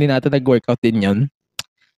gimmick, aminin natin nag-workout din 'yon.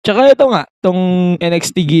 Tsaka ito nga, tong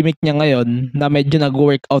NXT gimmick niya ngayon na medyo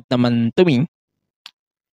nag-workout naman to me.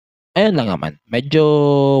 Ayun lang naman. Medyo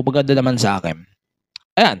maganda naman sa akin.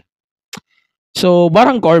 Ayan. So,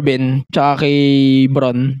 parang Corbin tsaka kay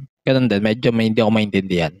Braun, ganun din. Medyo hindi ako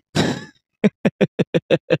maintindihan.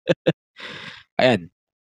 Ayan.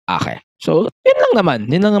 Okay. So, yun lang naman.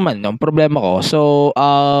 Yun lang naman yung problema ko. So,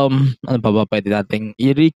 ano pa ba pwede nating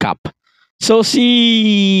i-recap? So,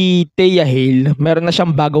 si Thea Hale, meron na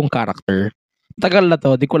siyang bagong character. Tagal na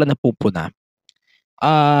to, di ko lang napupuna.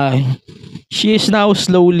 She is now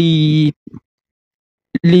slowly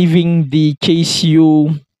leaving the Chase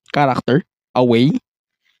You character away.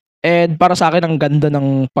 And para sa akin, ang ganda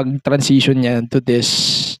ng pag-transition niya to this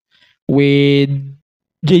with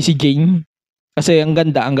JC Jane. Kasi ang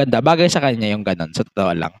ganda. Bagay sa kanya yung ganun, sa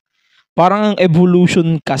totoo lang. Parang ang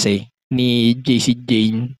evolution kasi ni JC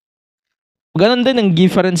Jane, ganun din ang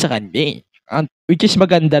difference sa kanya eh. Which is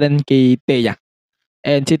maganda rin kay Thea.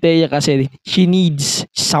 And si Thea kasi, she needs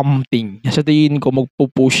something. Sa tingin ko,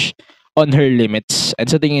 magpupush on her limits. And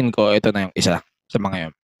sa tingin ko, ito na yung isa sa mga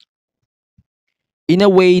yun. In a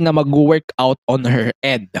way na mag-work out on her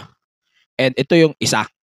end. And ito yung isa.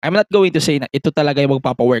 I'm not going to say na ito talaga yung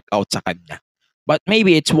magpapa-workout sa kanya. But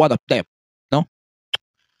maybe it's one of them. No?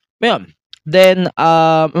 Ngayon, then,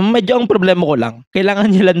 medyo ang problema ko lang, kailangan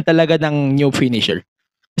niya lang talaga ng new finisher.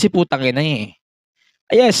 Kasi putang ina eh.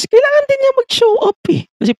 Yes, kailangan din niya mag-show up eh.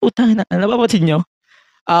 Kasi putang ina, napapansin nyo?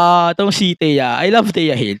 Itong si Thea, I love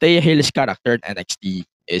Thea Hale. Thea Hale's character in NXT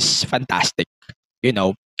is fantastic. You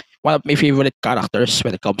know, one of my favorite characters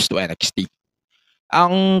when it comes to NXT.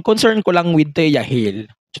 Ang concern ko lang with Thea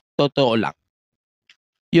Hale, totoo lang,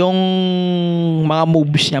 yung mga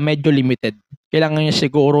moves niya medyo limited. Kailangan niya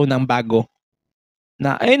siguro ng bago.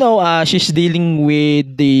 Na, I know, she's dealing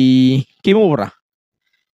with the Kimura.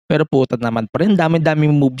 Pero puta naman pa rin,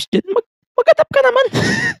 dami-daming moves dyan. Mag-adapt ka naman.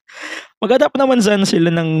 Mag-adapt naman sana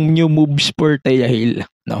sila ng new moves for Thea Hale.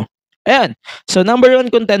 No? Ayan. So, number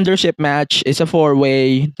 1 contendership match is a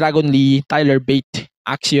 4-way. Dragon Lee, Tyler Bate,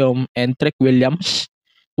 Axiom, and Trick Williams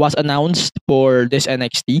was announced for this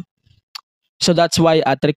NXT. So that's why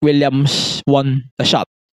Trick Williams won the shot.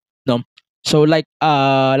 No? So like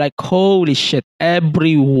holy shit,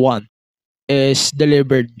 everyone is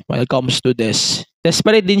delivered when it comes to this.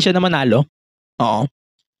 Desperate din siya na manalo. Oo.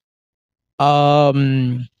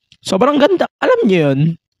 Sobrang ganda. Alam niyo yun,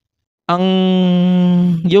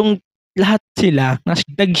 yung lahat sila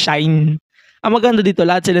nag-shine. Ang maganda dito,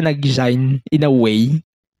 lahat sila nag-shine in a way.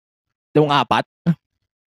 Yung 4.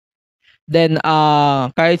 Then,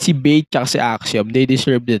 kahit si Bate at si Axiom, they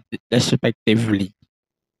deserved it respectively.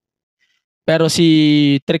 Pero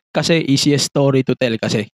si Trick kasi, easiest story to tell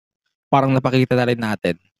kasi. Parang napakita na rin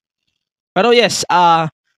natin. Pero yes,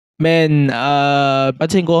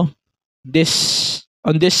 pansin ko,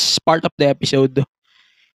 on this part of the episode,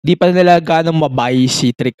 di pa nila ganong mabay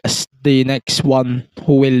si Trick as the next one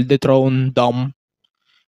who will dethrone Dom.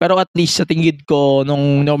 Pero at least sa tingin ko,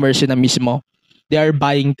 nung No Mercy na mismo, they are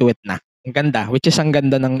buying to it na. Ang ganda, which is ang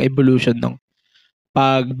ganda ng evolution ng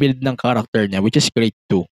pag-build ng character niya, which is great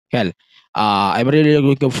too. Hell, I'm really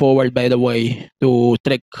looking forward, by the way, to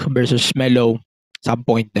Trick versus Melo some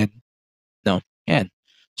point then. No, yan.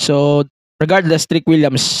 So, regardless, Trick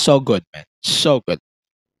Williams, so good, man. So good.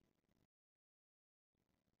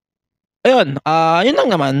 Ayun, yun lang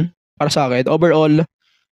naman para sa akin. Overall,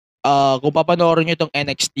 kung papanoorin nyo itong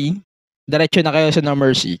NXT, diretso na kayo sa No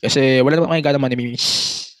Mercy kasi wala naman kayo ganang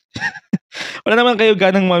mamimiss. Wala naman kayo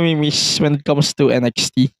ganang mamimiss when it comes to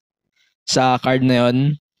NXT sa card na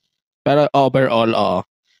yon. Pero overall,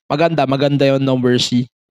 maganda yung No Mercy.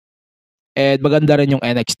 And maganda rin yung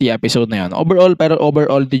NXT episode na yun.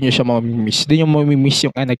 Overall din nyo siya mamimiss. Din yung mamimiss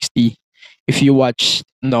yung NXT if you watch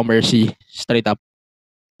No Mercy straight up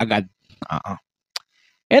agad.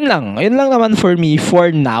 Yun lang naman for me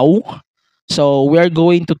for now. So we're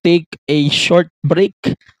going to take a short break.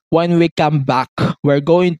 When we come back, we're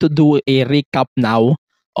going to do a recap now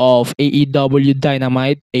of AEW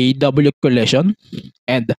Dynamite, AEW Collision,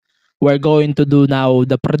 and we're going to do now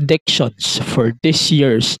the predictions for this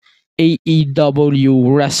year's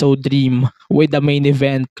AEW WrestleDream with the main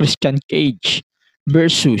event Christian Cage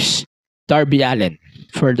versus Darby Allin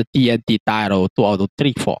for the TNT title 2 out of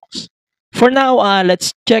 3 falls. For now,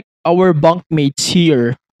 let's check our bunkmates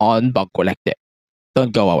here on Bunk Collective.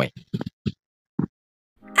 Don't go away.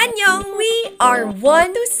 Annyeong, we are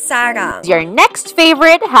One to Sarang. Your next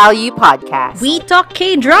favorite Hallyu podcast. We talk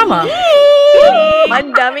K-drama.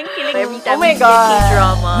 Mandaming kilig every time Oh my we God. get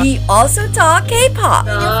K-drama. We also talk K-pop.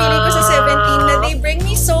 Yung feeling ko sa 17 na they bring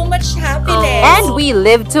me so much happiness. And we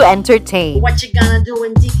live to entertain. What you gonna do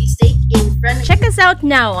when Dicky steak in front of Check us out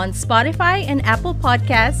now on Spotify and Apple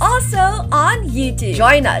Podcasts. Also on YouTube.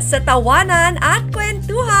 Join us sa tawanan at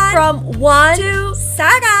kwentuhan from One to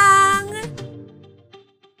Sarang.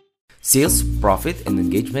 Sales, profit, and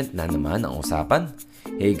engagement na naman ang usapan.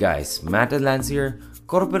 Hey guys, Matt and Lance here.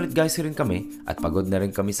 Corporate guys rin kami at pagod na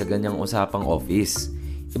rin kami sa ganyang usapang office.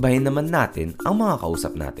 Ibahin naman natin ang mga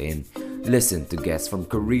kausap natin. Listen to guests from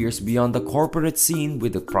careers beyond the corporate scene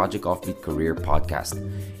with the Project Offbeat Career Podcast.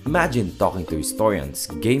 Imagine talking to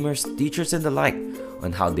historians, gamers, teachers, and the like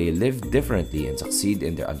on how they live differently and succeed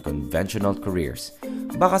in their unconventional careers.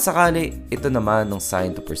 Baka sakali, ito naman ang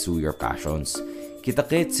sign to pursue your passions.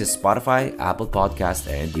 Kita-kits sa Spotify, Apple Podcast,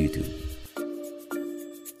 and YouTube.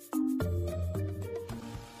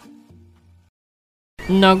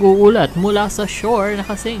 Naguulat mula sa shore na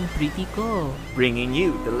kasing pretty ko. Bringing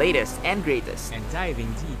you the latest and greatest. And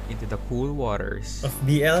diving deep into the cool waters of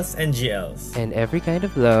BLs and GLs. And every kind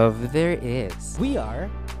of love there is. We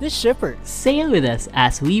are the Shippers. Sail with us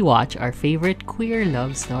as we watch our favorite queer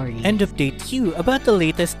love stories. And update you about the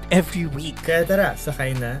latest every week. Kaya tara,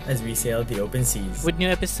 sakay na as we sail the open seas. With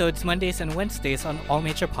new episodes Mondays and Wednesdays on all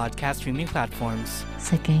major podcast streaming platforms.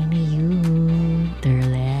 Sakay na you.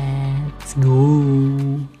 Let's go.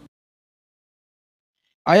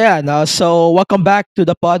 Ayan, so welcome back to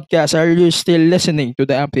the podcast. Are you still listening to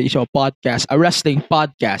the MPA Show podcast, a wrestling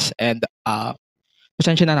podcast? And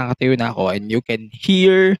pasensya na, nakatayo na ako and you can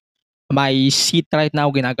hear my seat right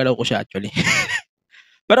now. Ginagalaw ko siya actually.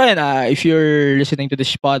 Pero ayan, if you're listening to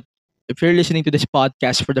this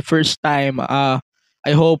podcast for the first time,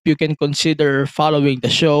 I hope you can consider following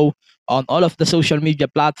the show on all of the social media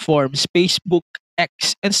platforms: Facebook,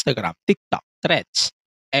 X, Instagram, TikTok, Threads,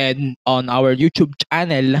 and on our YouTube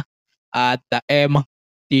channel at the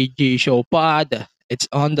MTG Show Pod. It's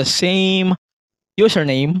on the same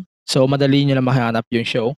username, so madali nyo na mahanap yung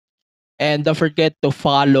show. And don't forget to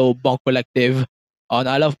follow Bunk Collective on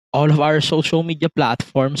all of our social media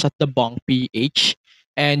platforms at the Bunk PH.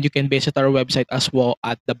 And you can visit our website as well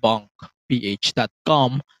at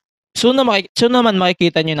thebunkph.com. Soon naman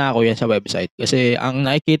makikita nyo na ako yan sa website. Kasi ang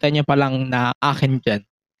nakikita nyo pa lang na akin dyan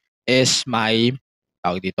is my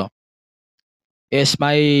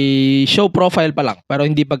show profile pa lang. Pero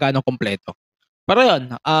hindi pa gano'ng kompleto. Pero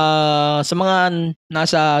yun, sa mga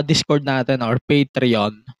nasa Discord natin or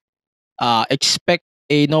Patreon, expect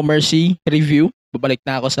a No Mercy review. Babalik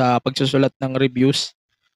na ako sa pagsusulat ng reviews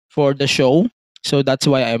for the show. So that's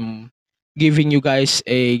why I'm giving you guys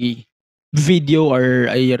a video or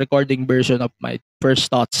a recording version of my first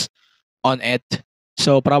thoughts on it.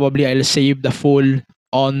 So probably I'll save the full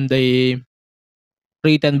on the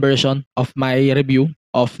written version of my review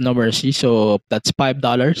of No Mercy. So that's $5.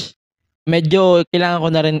 Medyo kailangan ko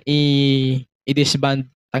na rin i-disband,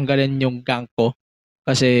 tanggalin yung gank ko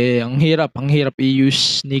kasi ang hirap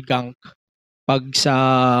i-use ni gank pag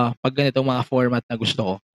ganitong mga format na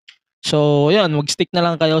gusto ko. So, yun, mag-stick na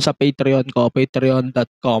lang kayo sa Patreon ko,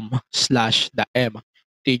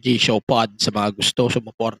 patreon.com/themtgshowpod sa mga gusto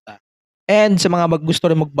sumuporta. And sa mga gusto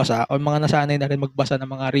rin magbasa o mga nasanay na rin magbasa ng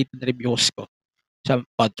mga written reviews ko sa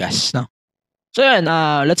podcast. No? So, yun,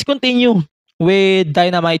 let's continue with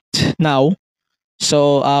Dynamite now.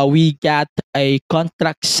 So, we got a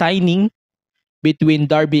contract signing between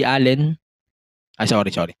Darby Allin.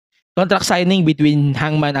 Contract signing between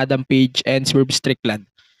Hangman Adam Page and Swerve Strickland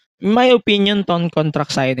In my opinion, ton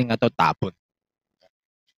contract signing na to tapon.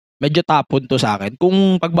 Medyo tapon to sa akin.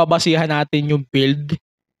 Kung pagbabasihan natin yung build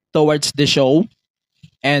towards the show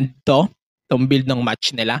and tong build ng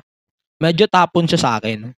match nila, medyo tapon siya sa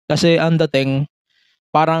akin. Kasi ang dating,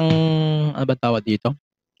 parang, ano ba tawag dito?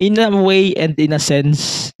 In a way and in a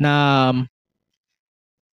sense na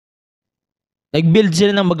nag-build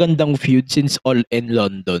sila ng magandang feud since All in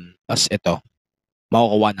London. Tapos ito,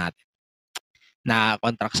 makukuha natin na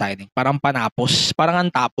contract signing. Parang panapos. Parang ang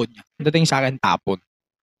tapon niya. Dating sa akin, tapon.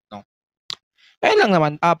 No? Kaya lang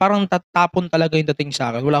naman, parang tatapon talaga yung dating sa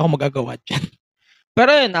akin. Wala akong magagawa dyan. Pero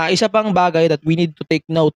yun, isa pang bagay that we need to take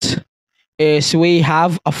note is we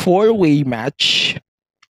have a 4-way match.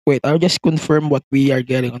 Wait, I'll just confirm what we are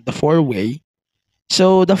getting on the 4-way.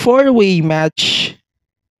 So, the 4-way match,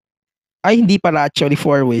 ay hindi pala actually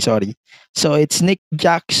 4-way, sorry. So, it's Nick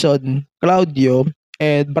Jackson, Claudio,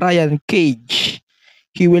 and Brian Cage.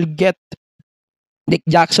 Nick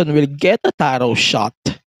Jackson will get a title shot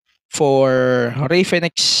for Rey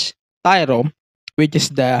Fenix title, which is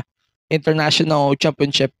the International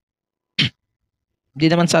Championship. Hindi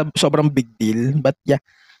naman sobrang big deal, but yeah.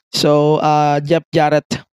 So, Jeff Jarrett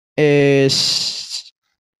is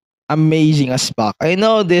amazing as fuck. I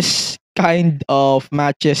know this kind of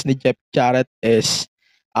matches ni Jeff Jarrett is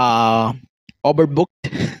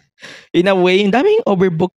overbooked. In a way, daming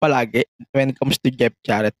overbooked palagi when it comes to Jeff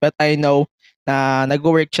Jarrett. But I know na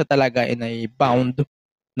nag-work siya talaga in a bound,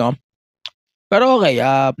 no? Pero okay,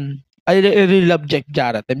 I really love Jeff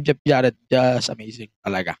Jarrett. And Jeff Jarrett just amazing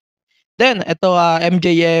talaga. Then, ito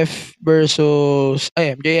MJF versus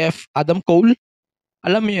MJF Adam Cole.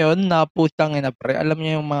 Alam niyo yun, na putang ina pre. Alam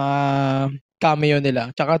niyo yung mga cameo nila.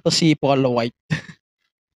 Tsaka to si Paul White.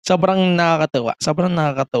 Sobrang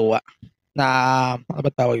nakakatawa. Na, ano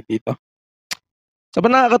ba tawag dito?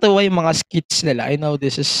 Sobrang nakakatawa yung mga skits nila. I know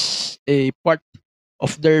this is a part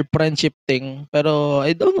of their friendship thing. Pero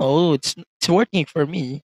I don't know. It's working for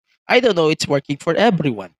me. I don't know it's working for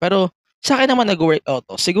everyone. Pero sa akin naman nag-work out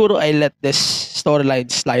to. Siguro I let this storyline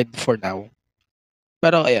slide for now.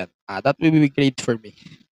 Pero ayan, that will be great for me.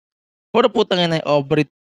 Puro putang na Aubrey.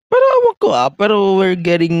 Pero awag ko pero we're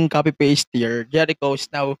getting copy-paste here. Jericho is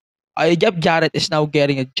now, Jeff Jarrett is now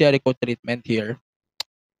getting a Jericho treatment here.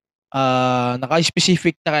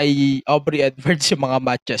 Naka-specific na kay Aubrey Edwards yung mga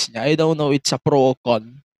matches niya. I don't know it's a pro o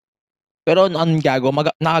con. Pero ang gago,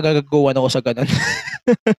 nakagagawan ako sa ganun.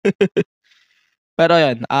 Pero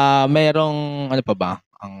yan, merong, ano pa ba,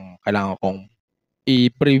 ang kailangan kong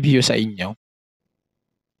i-preview sa inyo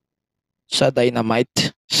sa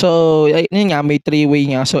Dynamite. So, yun nga, may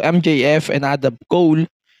 3-way nga. So, MJF and Adam Cole,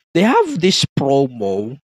 they have this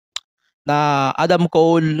promo na Adam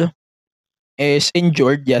Cole is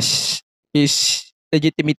injured. Yes, he's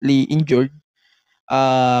legitimately injured.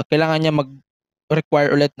 Kailangan niya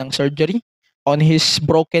mag-require ulit ng surgery on his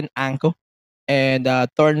broken ankle and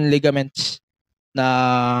torn ligaments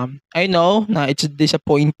na I know na it's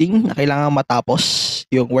disappointing na kailangan matapos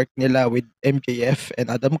yung work nila with MJF and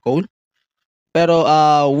Adam Cole. Pero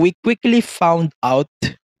we quickly found out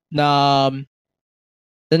na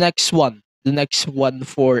the next one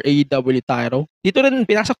for AEW title. Dito rin,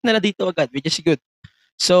 pinasok nila dito agad, which is good.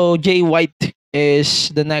 So, Jay White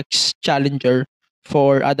is the next challenger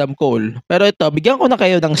for Adam Cole. Pero ito, bigyan ko na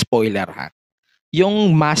kayo ng spoiler ha.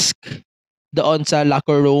 Yung mask doon sa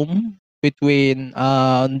locker room between,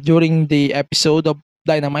 during the episode of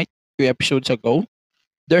Dynamite, 2 episodes ago,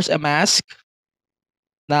 there's a mask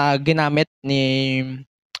na ginamit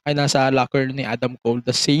nasa locker ni Adam Cole,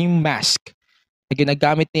 the same mask na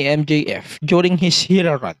ginagamit ni MJF during his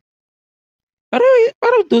hero run. Pero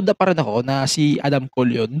parang duda pa rin ako na si Adam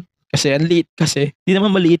Cole yun. Kasi ang liit kasi. Di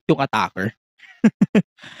naman maliit yung attacker.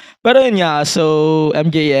 Pero yun nga. So,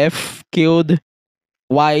 MJF killed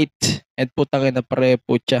White and putang na pre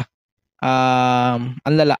putya. Ang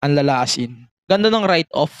lala as in. Ganda ng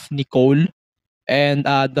write-off ni Cole. And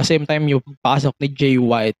at the same time, yung pasok ni Jay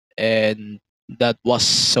White. And that was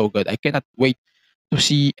so good. I cannot wait to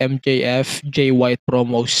see MJF, Jay White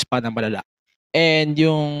promos pa na malala. And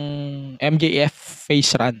yung MJF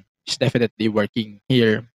face run is definitely working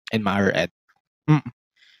here in my head.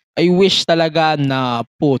 I wish talaga na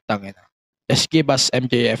putang ina. Just give us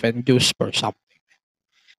MJF and juice for something.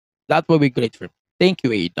 That would be great for me. Thank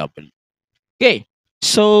you, AEW. Okay.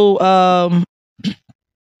 So,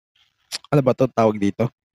 ano ba ito tawag dito?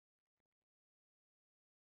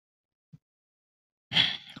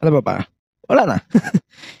 Ano ba? Wala na.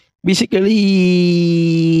 Basically,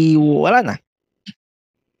 wala na.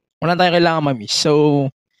 Wala tayong kailangan ma-miss.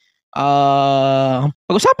 So,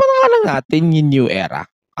 pag-usapan na nga lang natin yung new era.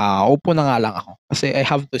 Upo na nga lang ako kasi I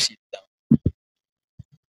have to sit down.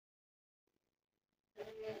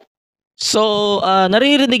 So,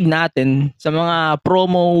 naririnig natin sa mga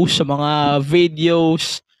promos, sa mga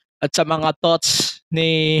videos, at sa mga thoughts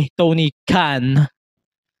ni Tony Khan.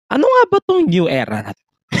 Ano nga ba tong new era na to?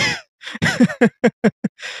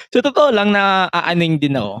 So, totoo lang na aaning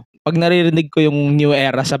din ako pag naririnig ko yung new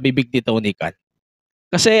era sa bibig ni Tony Khan.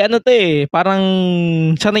 Kasi ano to parang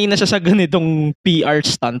sanay na siya sa ganitong PR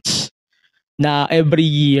stunts na every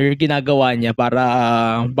year ginagawa niya para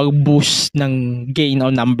mag-boost ng gain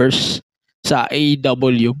on numbers sa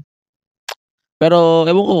AEW. Pero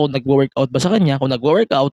ewan ko kung nagwo-workout ba sa kanya. Kung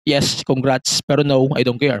nagwo-workout, yes, congrats. Pero no, I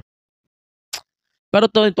don't care. Pero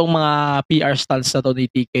itong mga PR stunts na to ni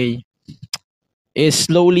TK is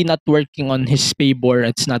slowly not working on his favor.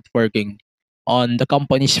 It's not working on the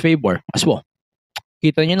company's favor as well.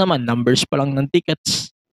 Kita nyo naman, numbers pa lang ng tickets.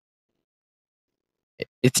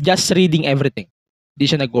 It's just reading everything. Hindi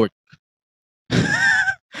siya nag-work.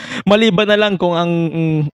 Maliban na lang kung ang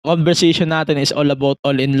conversation natin is all about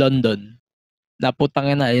All in London. Naputang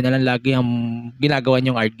na, yun na lang lagi ang ginagawa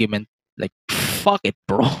niyong argument. Like, fuck it,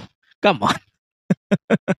 bro. Come on.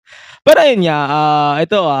 Pero ayun nga,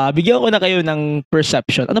 bigyan ko na kayo ng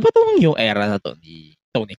perception. Ano ba itong new era na to ni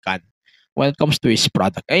Tony Khan when it comes to his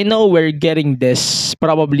product? I know we're getting this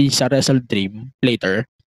probably sa WrestleDream later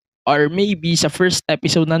or maybe sa first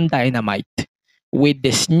episode ng Dynamite with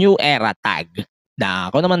this new era tag na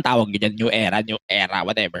ako naman tawag yun, new era,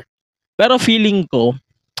 whatever. Pero feeling ko,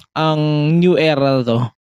 ang new era na to,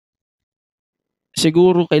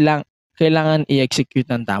 siguro kailangan i-execute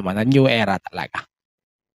ng tama na new era talaga.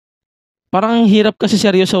 Parang hirap kasi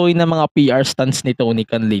seryosohin ng mga PR stunts ni Tony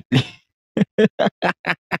Khan lately.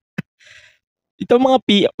 Itong mga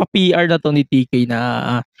PR na to ni TK na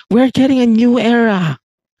we're getting a new era.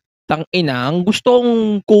 Tangina, ang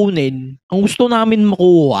gustong kunin, ang gusto namin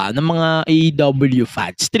makuha ng mga AEW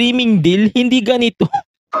fans, streaming deal, hindi ganito.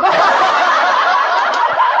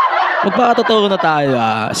 Magpakatotoo na tayo.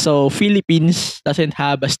 So, Philippines doesn't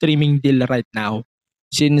have a streaming deal right now.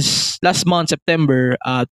 Since last month, September,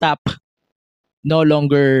 TAP no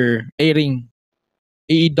longer airing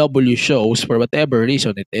AEW shows for whatever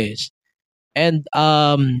reason it is. And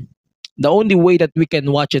the only way that we can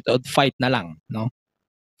watch it on Fight na lang, no?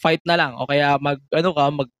 Fight na lang o kaya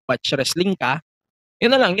mag-watch wrestling ka.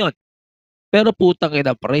 Yun na lang yun. Pero putang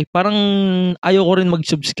ina pre, parang ayoko rin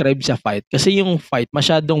mag-subscribe sa Fight kasi yung Fight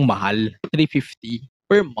masyadong mahal, $350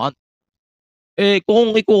 per month.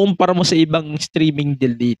 Kung ikukumpara mo sa ibang streaming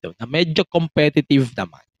deal dito na medyo competitive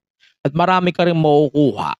naman at marami ka rin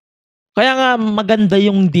makukuha. Kaya nga maganda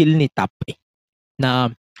yung deal ni TAP na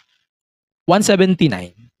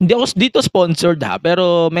 $179. Hindi ako dito sponsored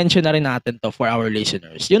pero mention na rin natin to for our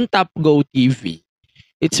listeners. Yung TAP Go TV,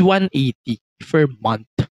 it's $180 per month.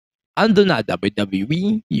 Ando na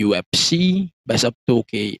WWE, UFC, Best of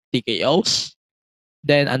 2K, TKOs.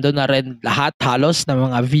 Then ando na rin lahat halos ng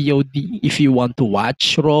mga VOD if you want to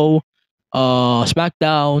watch Raw,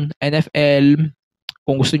 SmackDown, NFL.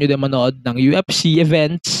 Kung gusto niyo din manood ng UFC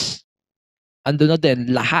events, ando na din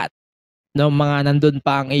lahat ng mga nandun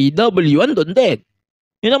pa ang AEW, andun din.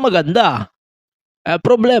 Yun ang maganda.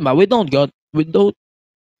 Problema, we're not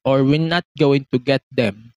going to get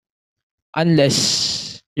them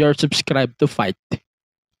unless you're subscribed to Fight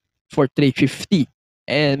for $350.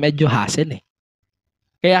 Medyo hassle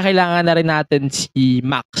Kaya kailangan na rin natin si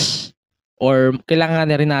Max or kailangan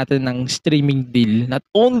na rin natin ng streaming deal not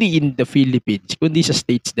only in the Philippines kundi sa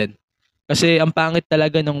States din. Kasi ang pangit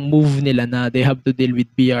talaga ng move nila na they have to deal with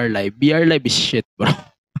BR Live. BR Live is shit, bro.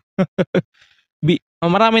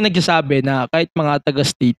 Maraming nagsasabi na kahit mga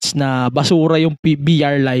taga-States na basura yung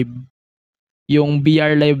BR Live, yung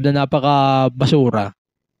BR Live na napaka-basura,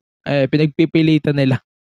 pinagpipilitan nila.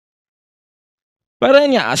 Pero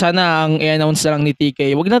yun nga, sana ang i-announce na lang ni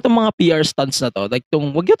TK, wag na itong mga PR stunts na to. Like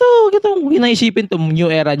wag na isipin itong new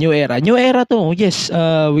era. New era to, yes.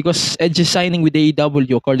 Because Edge is signing with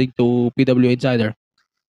AEW according to PW Insider.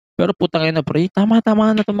 Pero putang ina pre, tama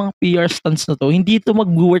na itong mga PR stunts na to. Hindi ito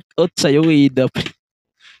mag-workout sa'yo AEW.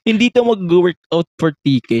 Hindi ito mag-workout for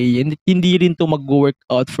TK. Hindi rin ito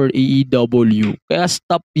mag-workout for AEW. Kaya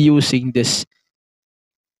stop using this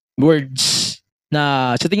words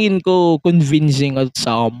na sa tingin ko convincing on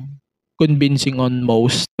some, convincing on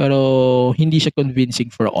most, pero hindi siya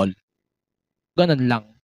convincing for all. Ganun lang.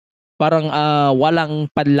 Parang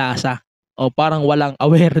walang panlasa o parang walang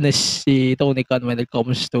awareness si Tony Khan when it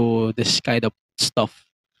comes to this kind of stuff.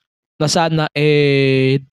 Na sana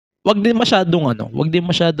wag din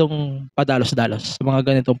masyadong padalos-dalos sa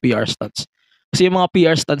mga ganitong PR stunts. Kasi yung mga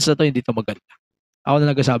PR stunts na to hindi to maganda. Ako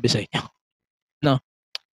na nagsasabi sa inyo. No?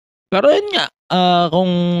 Pero yun nga,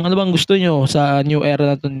 kung ano bang gusto nyo sa new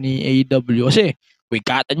era na to ni AEW. Kasi, we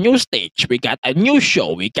got a new stage, we got a new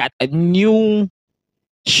show, we got a new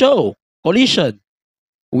show, Collision.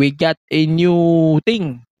 We got a new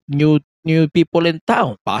thing, new people in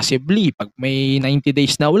town. Possibly, pag may 90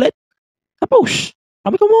 days na ulit, tapos,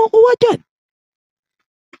 kami ka makukuha dyan.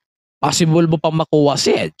 Possible mo pang makuha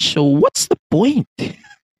si Edge. So, what's the point?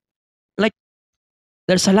 Like,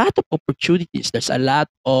 there's a lot of opportunities. There's a lot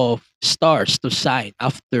of stars to sign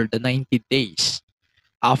after the 90 days.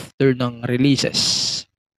 After ng releases.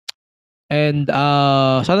 And,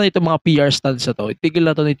 sana itong mga PR stunts na to, itigil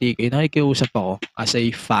na to ni TK. Nakikiusap ako as a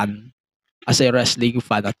fan, as a wrestling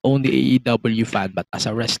fan, not only AEW fan, but as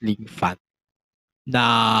a wrestling fan,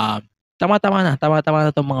 na tama-tama na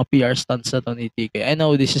itong mga PR stunts na to ni TK. I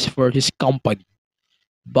know this is for his company,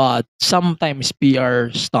 but sometimes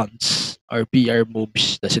PR stunts or PR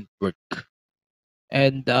moves doesn't work.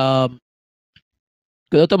 And,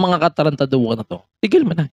 kung itong mga katarantaduhan na to, tigil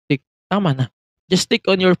mo na. Tama na. Just stick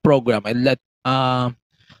on your program and let,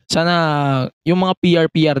 sana, yung mga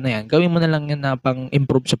PR na yan, gawin mo na lang yan na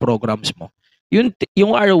pang-improve sa programs mo.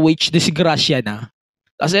 Yung ROH, disgrasya na.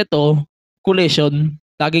 Kasi ito, Collision,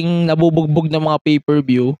 laging nabubugbog ng mga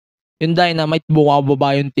pay-per-view. Yung Dynamite,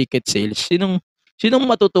 bumababa yung ticket sales. Sinong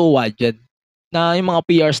matutuwa dyan? Na yung mga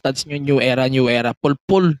PR stats nyo, new era,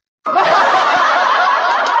 pul-pul.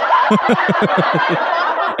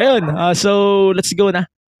 Ayun, so let's go na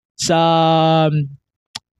sa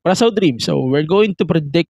WrestleDream. So we're going to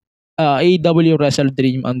predict AEW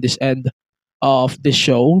WrestleDream on this end of the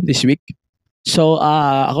show this week. So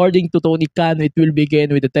according to Tony Khan, it will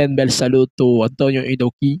begin with a 10-bell salute to Antonio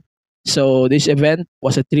Inoki. So this event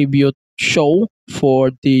was a tribute show for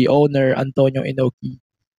the owner Antonio Inoki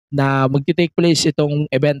na magti-take place itong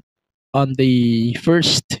event on the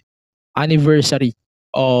first anniversary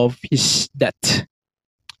of his death.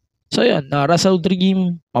 So yun,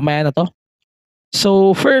 WrestleDream, mamaya na to.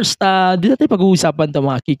 So first, di natin pag-uusapan itong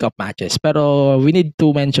mga kick-off matches, pero we need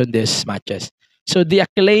to mention these matches. So the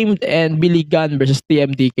Acclaimed and Billy Gunn versus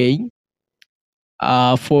TMDK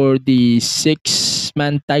for the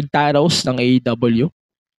 6-man tag titles ng AEW.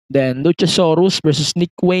 Then Luchasaurus versus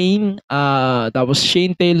Nick Wayne, tapos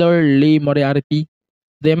Shane Taylor, Lee Moriarty,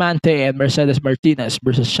 Diamante and Mercedes Martinez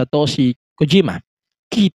versus Satoshi Kojima,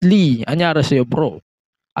 Keith Lee, anyara sa'yo bro,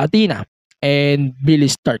 Athena, and Billy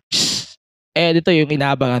Starks. And ito yung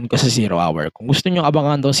inaabangan ko sa Zero Hour. Kung gusto nyo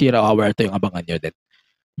abangan tong Zero Hour, ito yung abangan nyo din.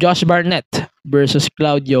 Josh Barnett versus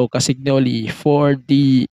Claudio Castagnoli for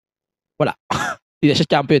the... Wala. Hindi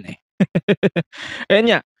siya champion eh. Ayan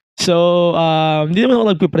nga. So, hindi naman ako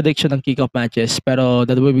nagpe-prediction ng kick-off matches, pero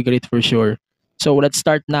that will be great for sure. So, let's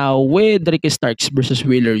start now with Ricky Starks versus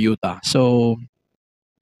Wheeler Yuta. So,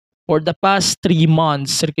 for the past 3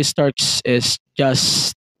 months, Ricky Starks is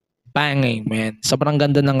just banging, man. Sobrang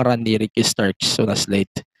ganda ng run ni Ricky Starks so nas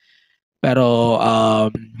late. Pero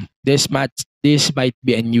this might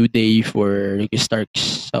be a new day for Ricky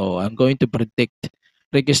Starks. So I'm going to predict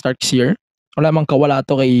Ricky Starks here. Wala mang kawala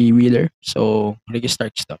to kay Wheeler. So Ricky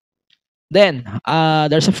Starks to. Then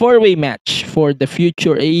there's a 4-way match for the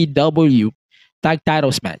future AEW tag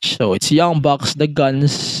titles match. So it's Young Bucks, The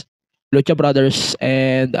Guns, Lucha Brothers,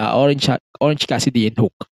 and Orange Cassidy and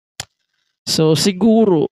Hook. So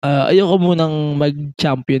siguro ayoko munang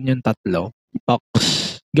mag-champion yung tatlo.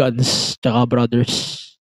 Bucks, Guns, tsaka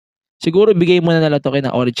Brothers. Siguro bigay muna nila to kay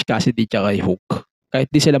na Orange Cassidy tsaka kay Hook. Kahit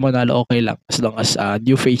di sila manalo, okay lang. As long as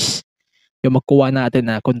new face yung magkuha natin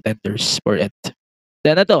na contenders for it.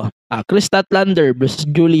 Then ito, Chris Statlander versus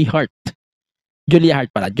Julie Hart. Julie Hart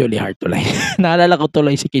tuloy. Naalala ko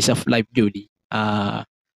tuloy si Case of Life Julie.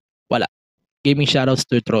 Wala. Gaming shoutouts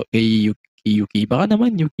to kay Yuki. Baka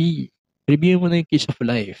naman Yuki, review mo na yung Case of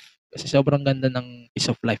Life. Kasi sobrang ganda ng Case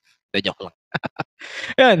of Life. Joke lang.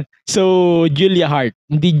 Yan. So, Julia Hart.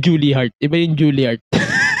 Hindi Julie Hart. Iba yung Julie Hart.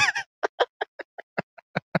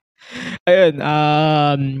 Ayun.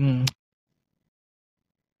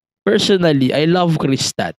 Personally, I love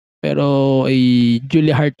Chris Stat. Pero a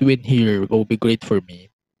Julia Hart win here will be great for me.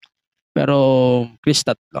 Pero Chris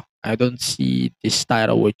Stat lang. I don't see this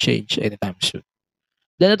title will change anytime soon.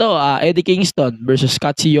 Then ito, Eddie Kingston versus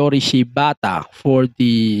Katsuyori Shibata for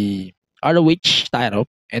the ROH title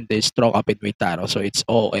and the Strong Up and Weight title. So it's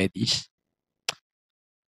all Eddies.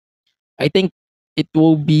 I think it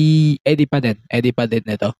will be Eddie pa din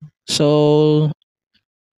ito. So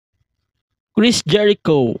Chris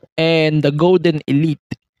Jericho and the Golden Elite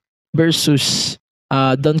versus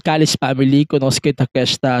Don Callis family, Konosuke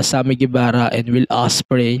Takeshita, Sammy Guevara, and Will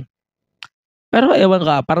Ospreay. Pero ewan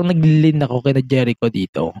ka, parang nag-lean ako kina Jericho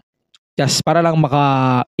dito. Just para lang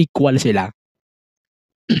maka-equal sila.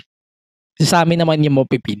 Sa amin naman yung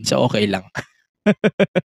mapipin, so okay lang.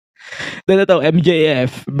 Then ito,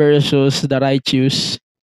 MJF versus The Righteous,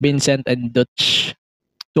 Vincent and Dutch.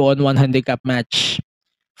 2-on-1 handicap match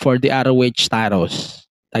for the ROH titles.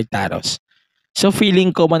 Tag titles. So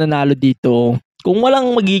feeling ko mananalo dito. Kung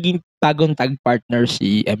walang magiging bagong tag partner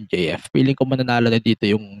si MJF, feeling ko mananalo na dito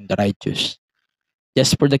yung The Righteous.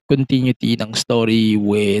 Just for the continuity ng story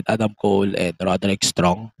with Adam Cole and Roderick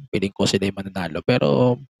Strong, feeling ko sila yung mananalo.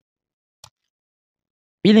 Pero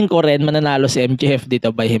feeling ko rin mananalo si MJF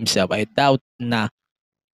dito by himself. I doubt na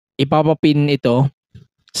ipapapin ito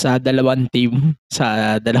sa dalawang team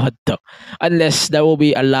sa dalawang to. Unless there will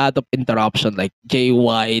be a lot of interruption like Jay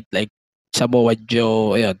White, like Samoa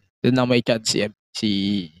Joe, ayun. Doon na may chance si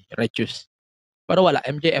Righteous. Pero wala,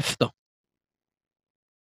 MJF to.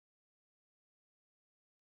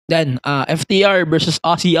 Then, FTR versus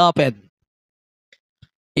Aussie Open.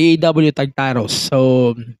 AEW Tag Titles.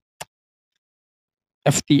 So,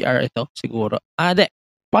 FTR ito, siguro. Di.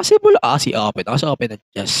 Possible Aussie Open. Aussie Open are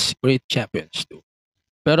just great champions too.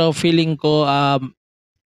 Pero feeling ko,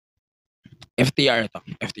 FTR ito.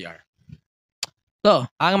 FTR. So,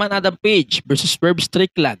 Hangman Adam Page versus Swerve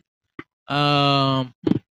Strickland.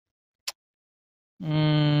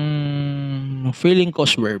 Feeling ko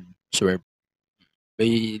Swerve.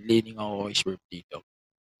 May leaning ako kay Swerve dito.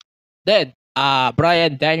 Then,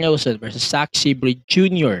 Bryan Danielson versus Saxy Breed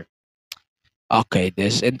Jr. Okay,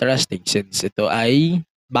 this is interesting since ito ay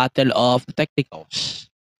Battle of the Technicals.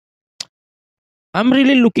 I'm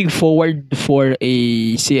really looking forward for a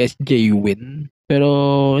CSJ win.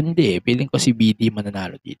 Pero hindi, feeling ko si BD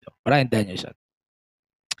mananalo dito. Bryan Danielson.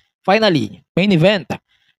 Finally, main event.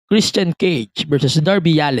 Christian Cage versus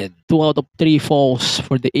Darby Allin. 2 out of 3 falls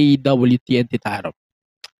for the AEW TNT title.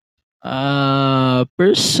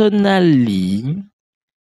 Personally,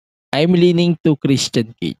 I'm leaning to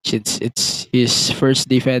Christian Cage since it's his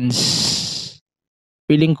first defense.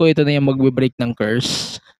 Feeling ko ito na yung magbe-break ng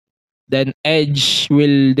curse. Then Edge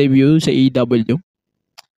will debut sa AEW.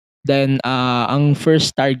 Then ang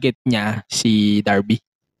first target niya si Darby.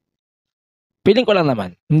 Feeling ko lang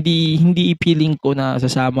naman. Hindi feeling ko na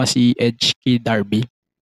sasama si Edge kay Darby.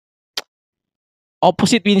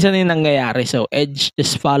 Opposite minsan yung nangyayari. So Edge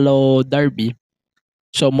just follow Darby.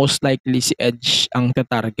 So most likely si Edge ang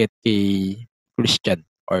tatarget kay Christian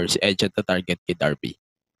or si Edge ang tatarget kay Darby.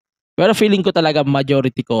 Pero feeling ko talaga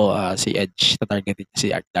majority ko si Edge tatargetin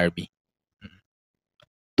si Darby.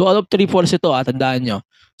 2 out of 3 falls ito, tandaan nyo.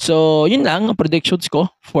 So, yun lang ang predictions ko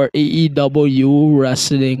for AEW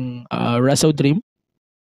WrestleDream.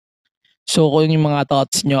 So, kung yung mga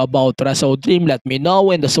thoughts nyo about WrestleDream, let me know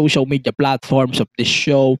in the social media platforms of this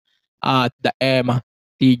show at the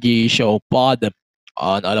MTG Show Pod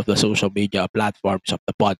on all of the social media platforms of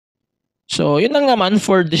the pod. So, yun lang naman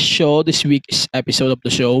for this show, this week's episode of the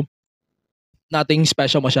show. Nothing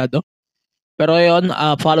special masyado. Pero yun,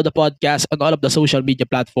 follow the podcast on all of the social media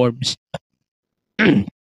platforms.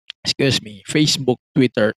 Excuse me. Facebook,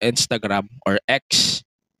 Twitter, Instagram, or X.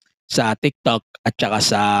 Sa TikTok at saka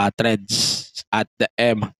sa Threads at the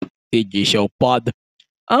MTG Show Pod.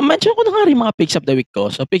 Mention ko na nga rin mga picks of the week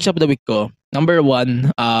ko. So, picks of the week ko. Number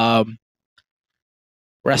 1,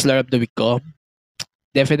 wrestler of the week ko.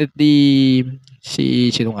 Definitely,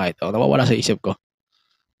 sino nga ito? Nawawala sa isip ko.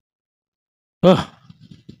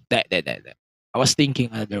 I was thinking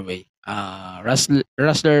another way.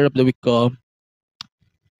 Wrestler of the week ko,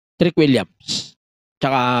 Trick Williams.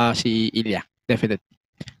 Tsaka si Ilya. Definitely.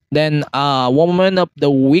 Then, woman of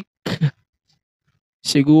the week,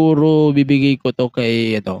 siguro bibigay ko to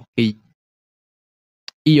kay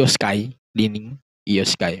Io Sky. Leaning Io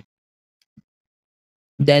Sky.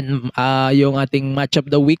 Then, yung ating match of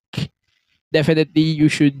the week, definitely you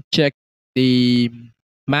should check the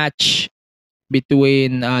match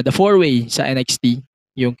between the four-way sa NXT,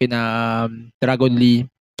 yung kina Dragon Lee,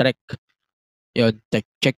 Trek. Yun,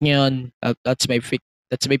 check nyo yun. That's my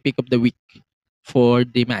pick of the week for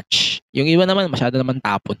the match. Yung iba naman, masyado naman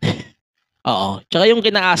tapon. Oo. Tsaka yung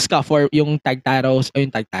kina Asuka for yung tag titles,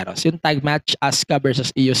 yung tag match, Asuka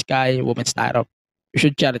versus Io Sky, women's title. You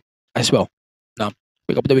should check it as well. No?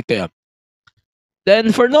 Pick of the week to yun.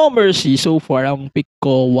 Then for No Mercy, so far, ang pick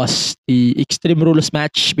ko was the Extreme Rules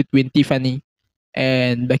match between Tiffany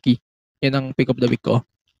and Becky. Yan ang pick of the week ko.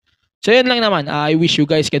 So yun lang naman. I wish you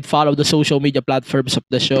guys can follow the social media platforms of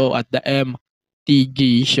the show at the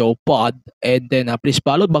MTG Show Pod. And then please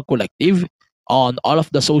follow Bang Collective on all of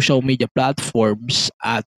the social media platforms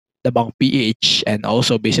at The Bang PH, and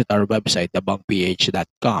also visit our website,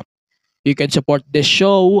 thebangph.com. You can support this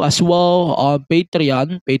show as well on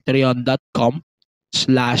Patreon, patreon.com/the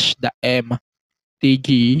MTG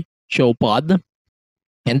Showpod.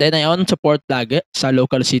 And then ayon, support lagi sa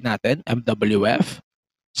local scene natin, MWF,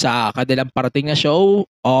 sa kanilang parating na show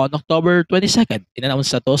on October 22nd.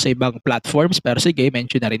 In-announce na to sa ibang platforms, pero sige,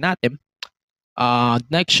 mention na rin natin.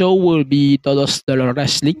 Next show will be Todos de lo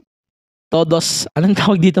Wrestling. Todos, anong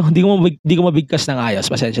tawag dito? Hindi ko mabigkas ng ayos.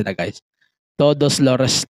 Pasensya na, guys. Todos lo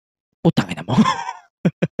Wrestling. Putangin na mo.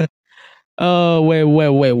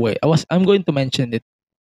 Wait. I'm going to mention it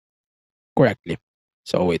correctly.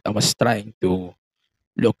 So wait, I was trying to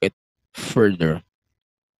look it further.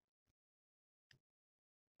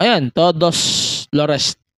 Ayan, Todos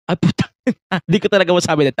Lores. Ay, putang. Hindi ko talaga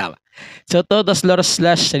masabi na tama. So, Todos Lores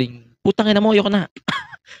Wrestling. Putang ina mo, ayoko na.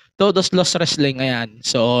 Todos Los Wrestling, ayan.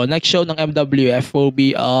 So, next show ng MWF will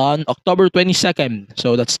be on October 22nd.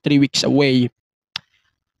 So, that's 3 weeks away.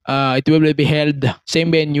 It will be held,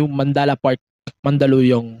 same venue, Mandala Park,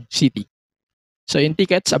 Mandaluyong City. So, yung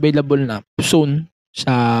tickets available na soon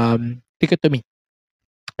sa Ticket to Me.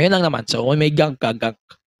 Ayun lang naman. So, kung may gang ka,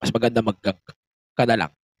 mas maganda mag-gang ka na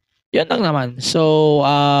lang. Yan lang naman. So,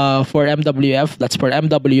 for MWF, that's for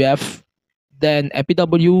MWF. Then,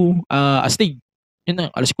 EPW, Astig. Yun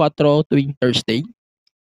na, alas 4 tuwing Thursday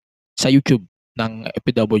sa YouTube ng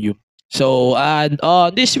EPW. So, and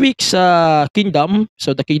this week's Kingdom,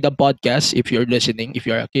 so the Kingdom podcast, if you're listening, if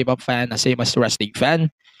you're a K-pop fan, same as wrestling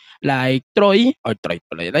fan, like Troy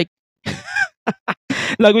pala, like,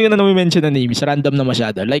 lago yun na mention na names, random na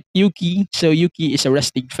masyado. Like Yuki, so Yuki is a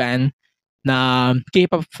wrestling fan, na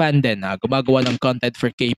K-pop fan din, gumagawa ng content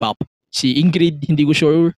for K-pop. Si Ingrid, hindi ko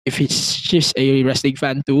sure if she's a wrestling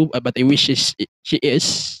fan too, but I wish she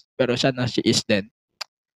is. Pero sana she is din.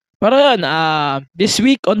 Pero yun, this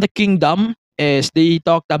week on The Kingdom is they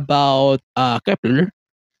talked about Kepler.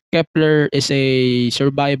 Kepler is a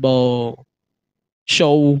survival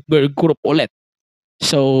show girl group ulit.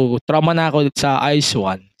 So, trauma na ako sa Ice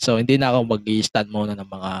One. So, hindi na ako mag-i-stand muna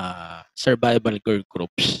ng mga survival girl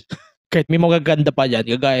groups. Kahit may magaganda pa dyan,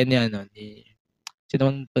 gagaya niya, no, ni sino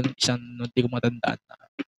man isang hindi ko matandaan.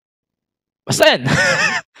 Basta yan.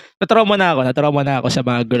 Natrauma na ako sa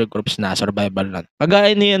mga girl groups na survival lang.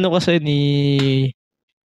 Kagaya ni kasi ni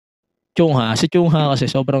Chungha. Si Chungha kasi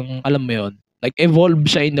sobrang, alam mo yun, like evolve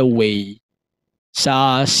siya in a way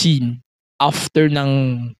sa scene after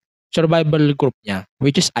ng survival group niya,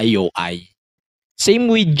 which is IOI. Same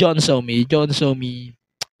with John Somi.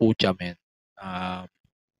 Pucha, man.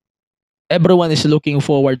 Everyone is looking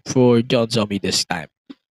forward for John Zombie this time.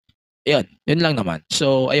 Yun lang naman.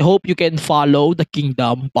 So, I hope you can follow the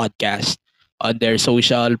Kingdom podcast on their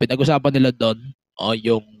social. Pinag-usapan nila doon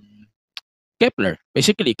yung Kepler.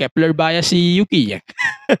 Basically, Kepler bias si Yuki.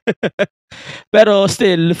 Pero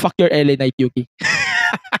still, fuck your LA Night, Yuki.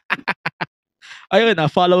 Ayun na,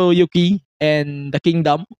 follow Yuki and the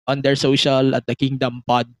Kingdom on their social at the Kingdom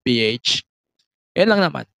Pod PH. Yun lang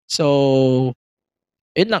naman. So,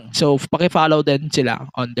 yun lang. So, paki-follow din sila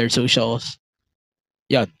on their socials.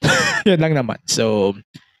 Yun. Yun lang naman. So,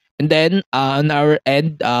 and then, on our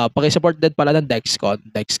end, paki-support din pala ng Dexcon.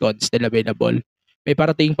 Dexcon still available. May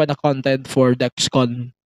parating pa na content for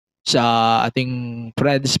Dexcon sa ating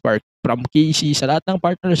friends park from KC, sa lahat ng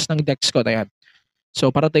partners ng Dexcon. Ayan.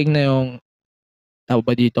 So, parating na yung, tawag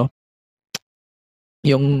ba dito?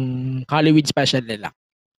 Yung Halloween special nila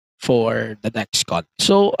for the Dexcon.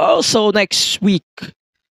 So, also next week,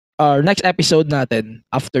 our next episode natin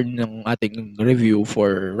after ng ating review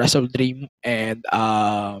for WrestleDream and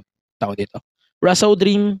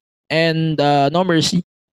WrestleDream and No Mercy,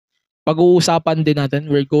 pag-uusapan din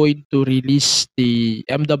natin, we're going to release the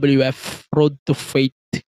MWF Road to Fate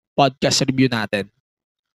podcast review natin.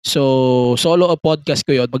 So, solo podcast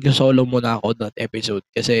ko yun. Mag-solo muna ako that episode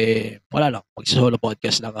kasi wala lang, mag-solo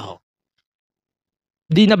podcast lang ako.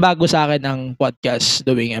 Di na bago sa akin ang podcast,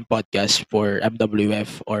 doing a podcast for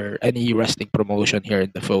MWF or any wrestling promotion here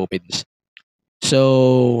in the Philippines.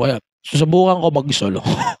 So, ayan. Susubukan ko mag-solo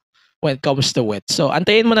when it comes to it. So,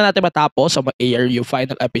 antayin muna natin matapos sa ma-air yung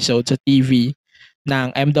final episode sa TV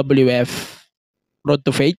ng MWF Road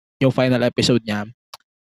to Fate, yung final episode niya.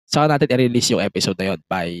 Saka natin i-release yung episode na yun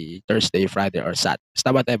by Thursday, Friday, or Saturday.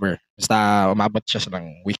 Basta whatever. Basta umabot siya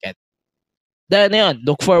ng weekend. Then, yun,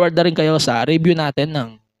 look forward na rin kayo sa review natin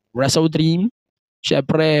ng WrestleDream.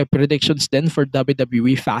 Siyempre, predictions din for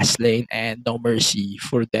WWE Fastlane and No Mercy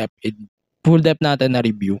full depth natin na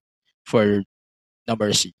review for No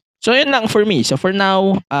Mercy. So, yun lang for me. So, for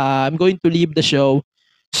now, I'm going to leave the show.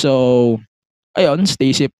 So, ayun,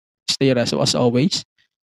 stay safe, stay resto as always.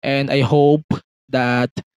 And I hope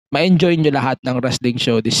that ma-enjoy nyo lahat ng wrestling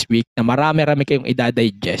show this week na marami-rami kayong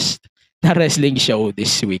i-digest na wrestling show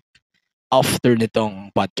this week after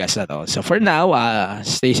nitong podcast na to. So for now,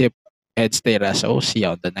 stay safe and stay reso. See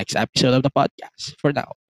you on the next episode of the podcast. For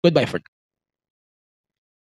now, goodbye for now.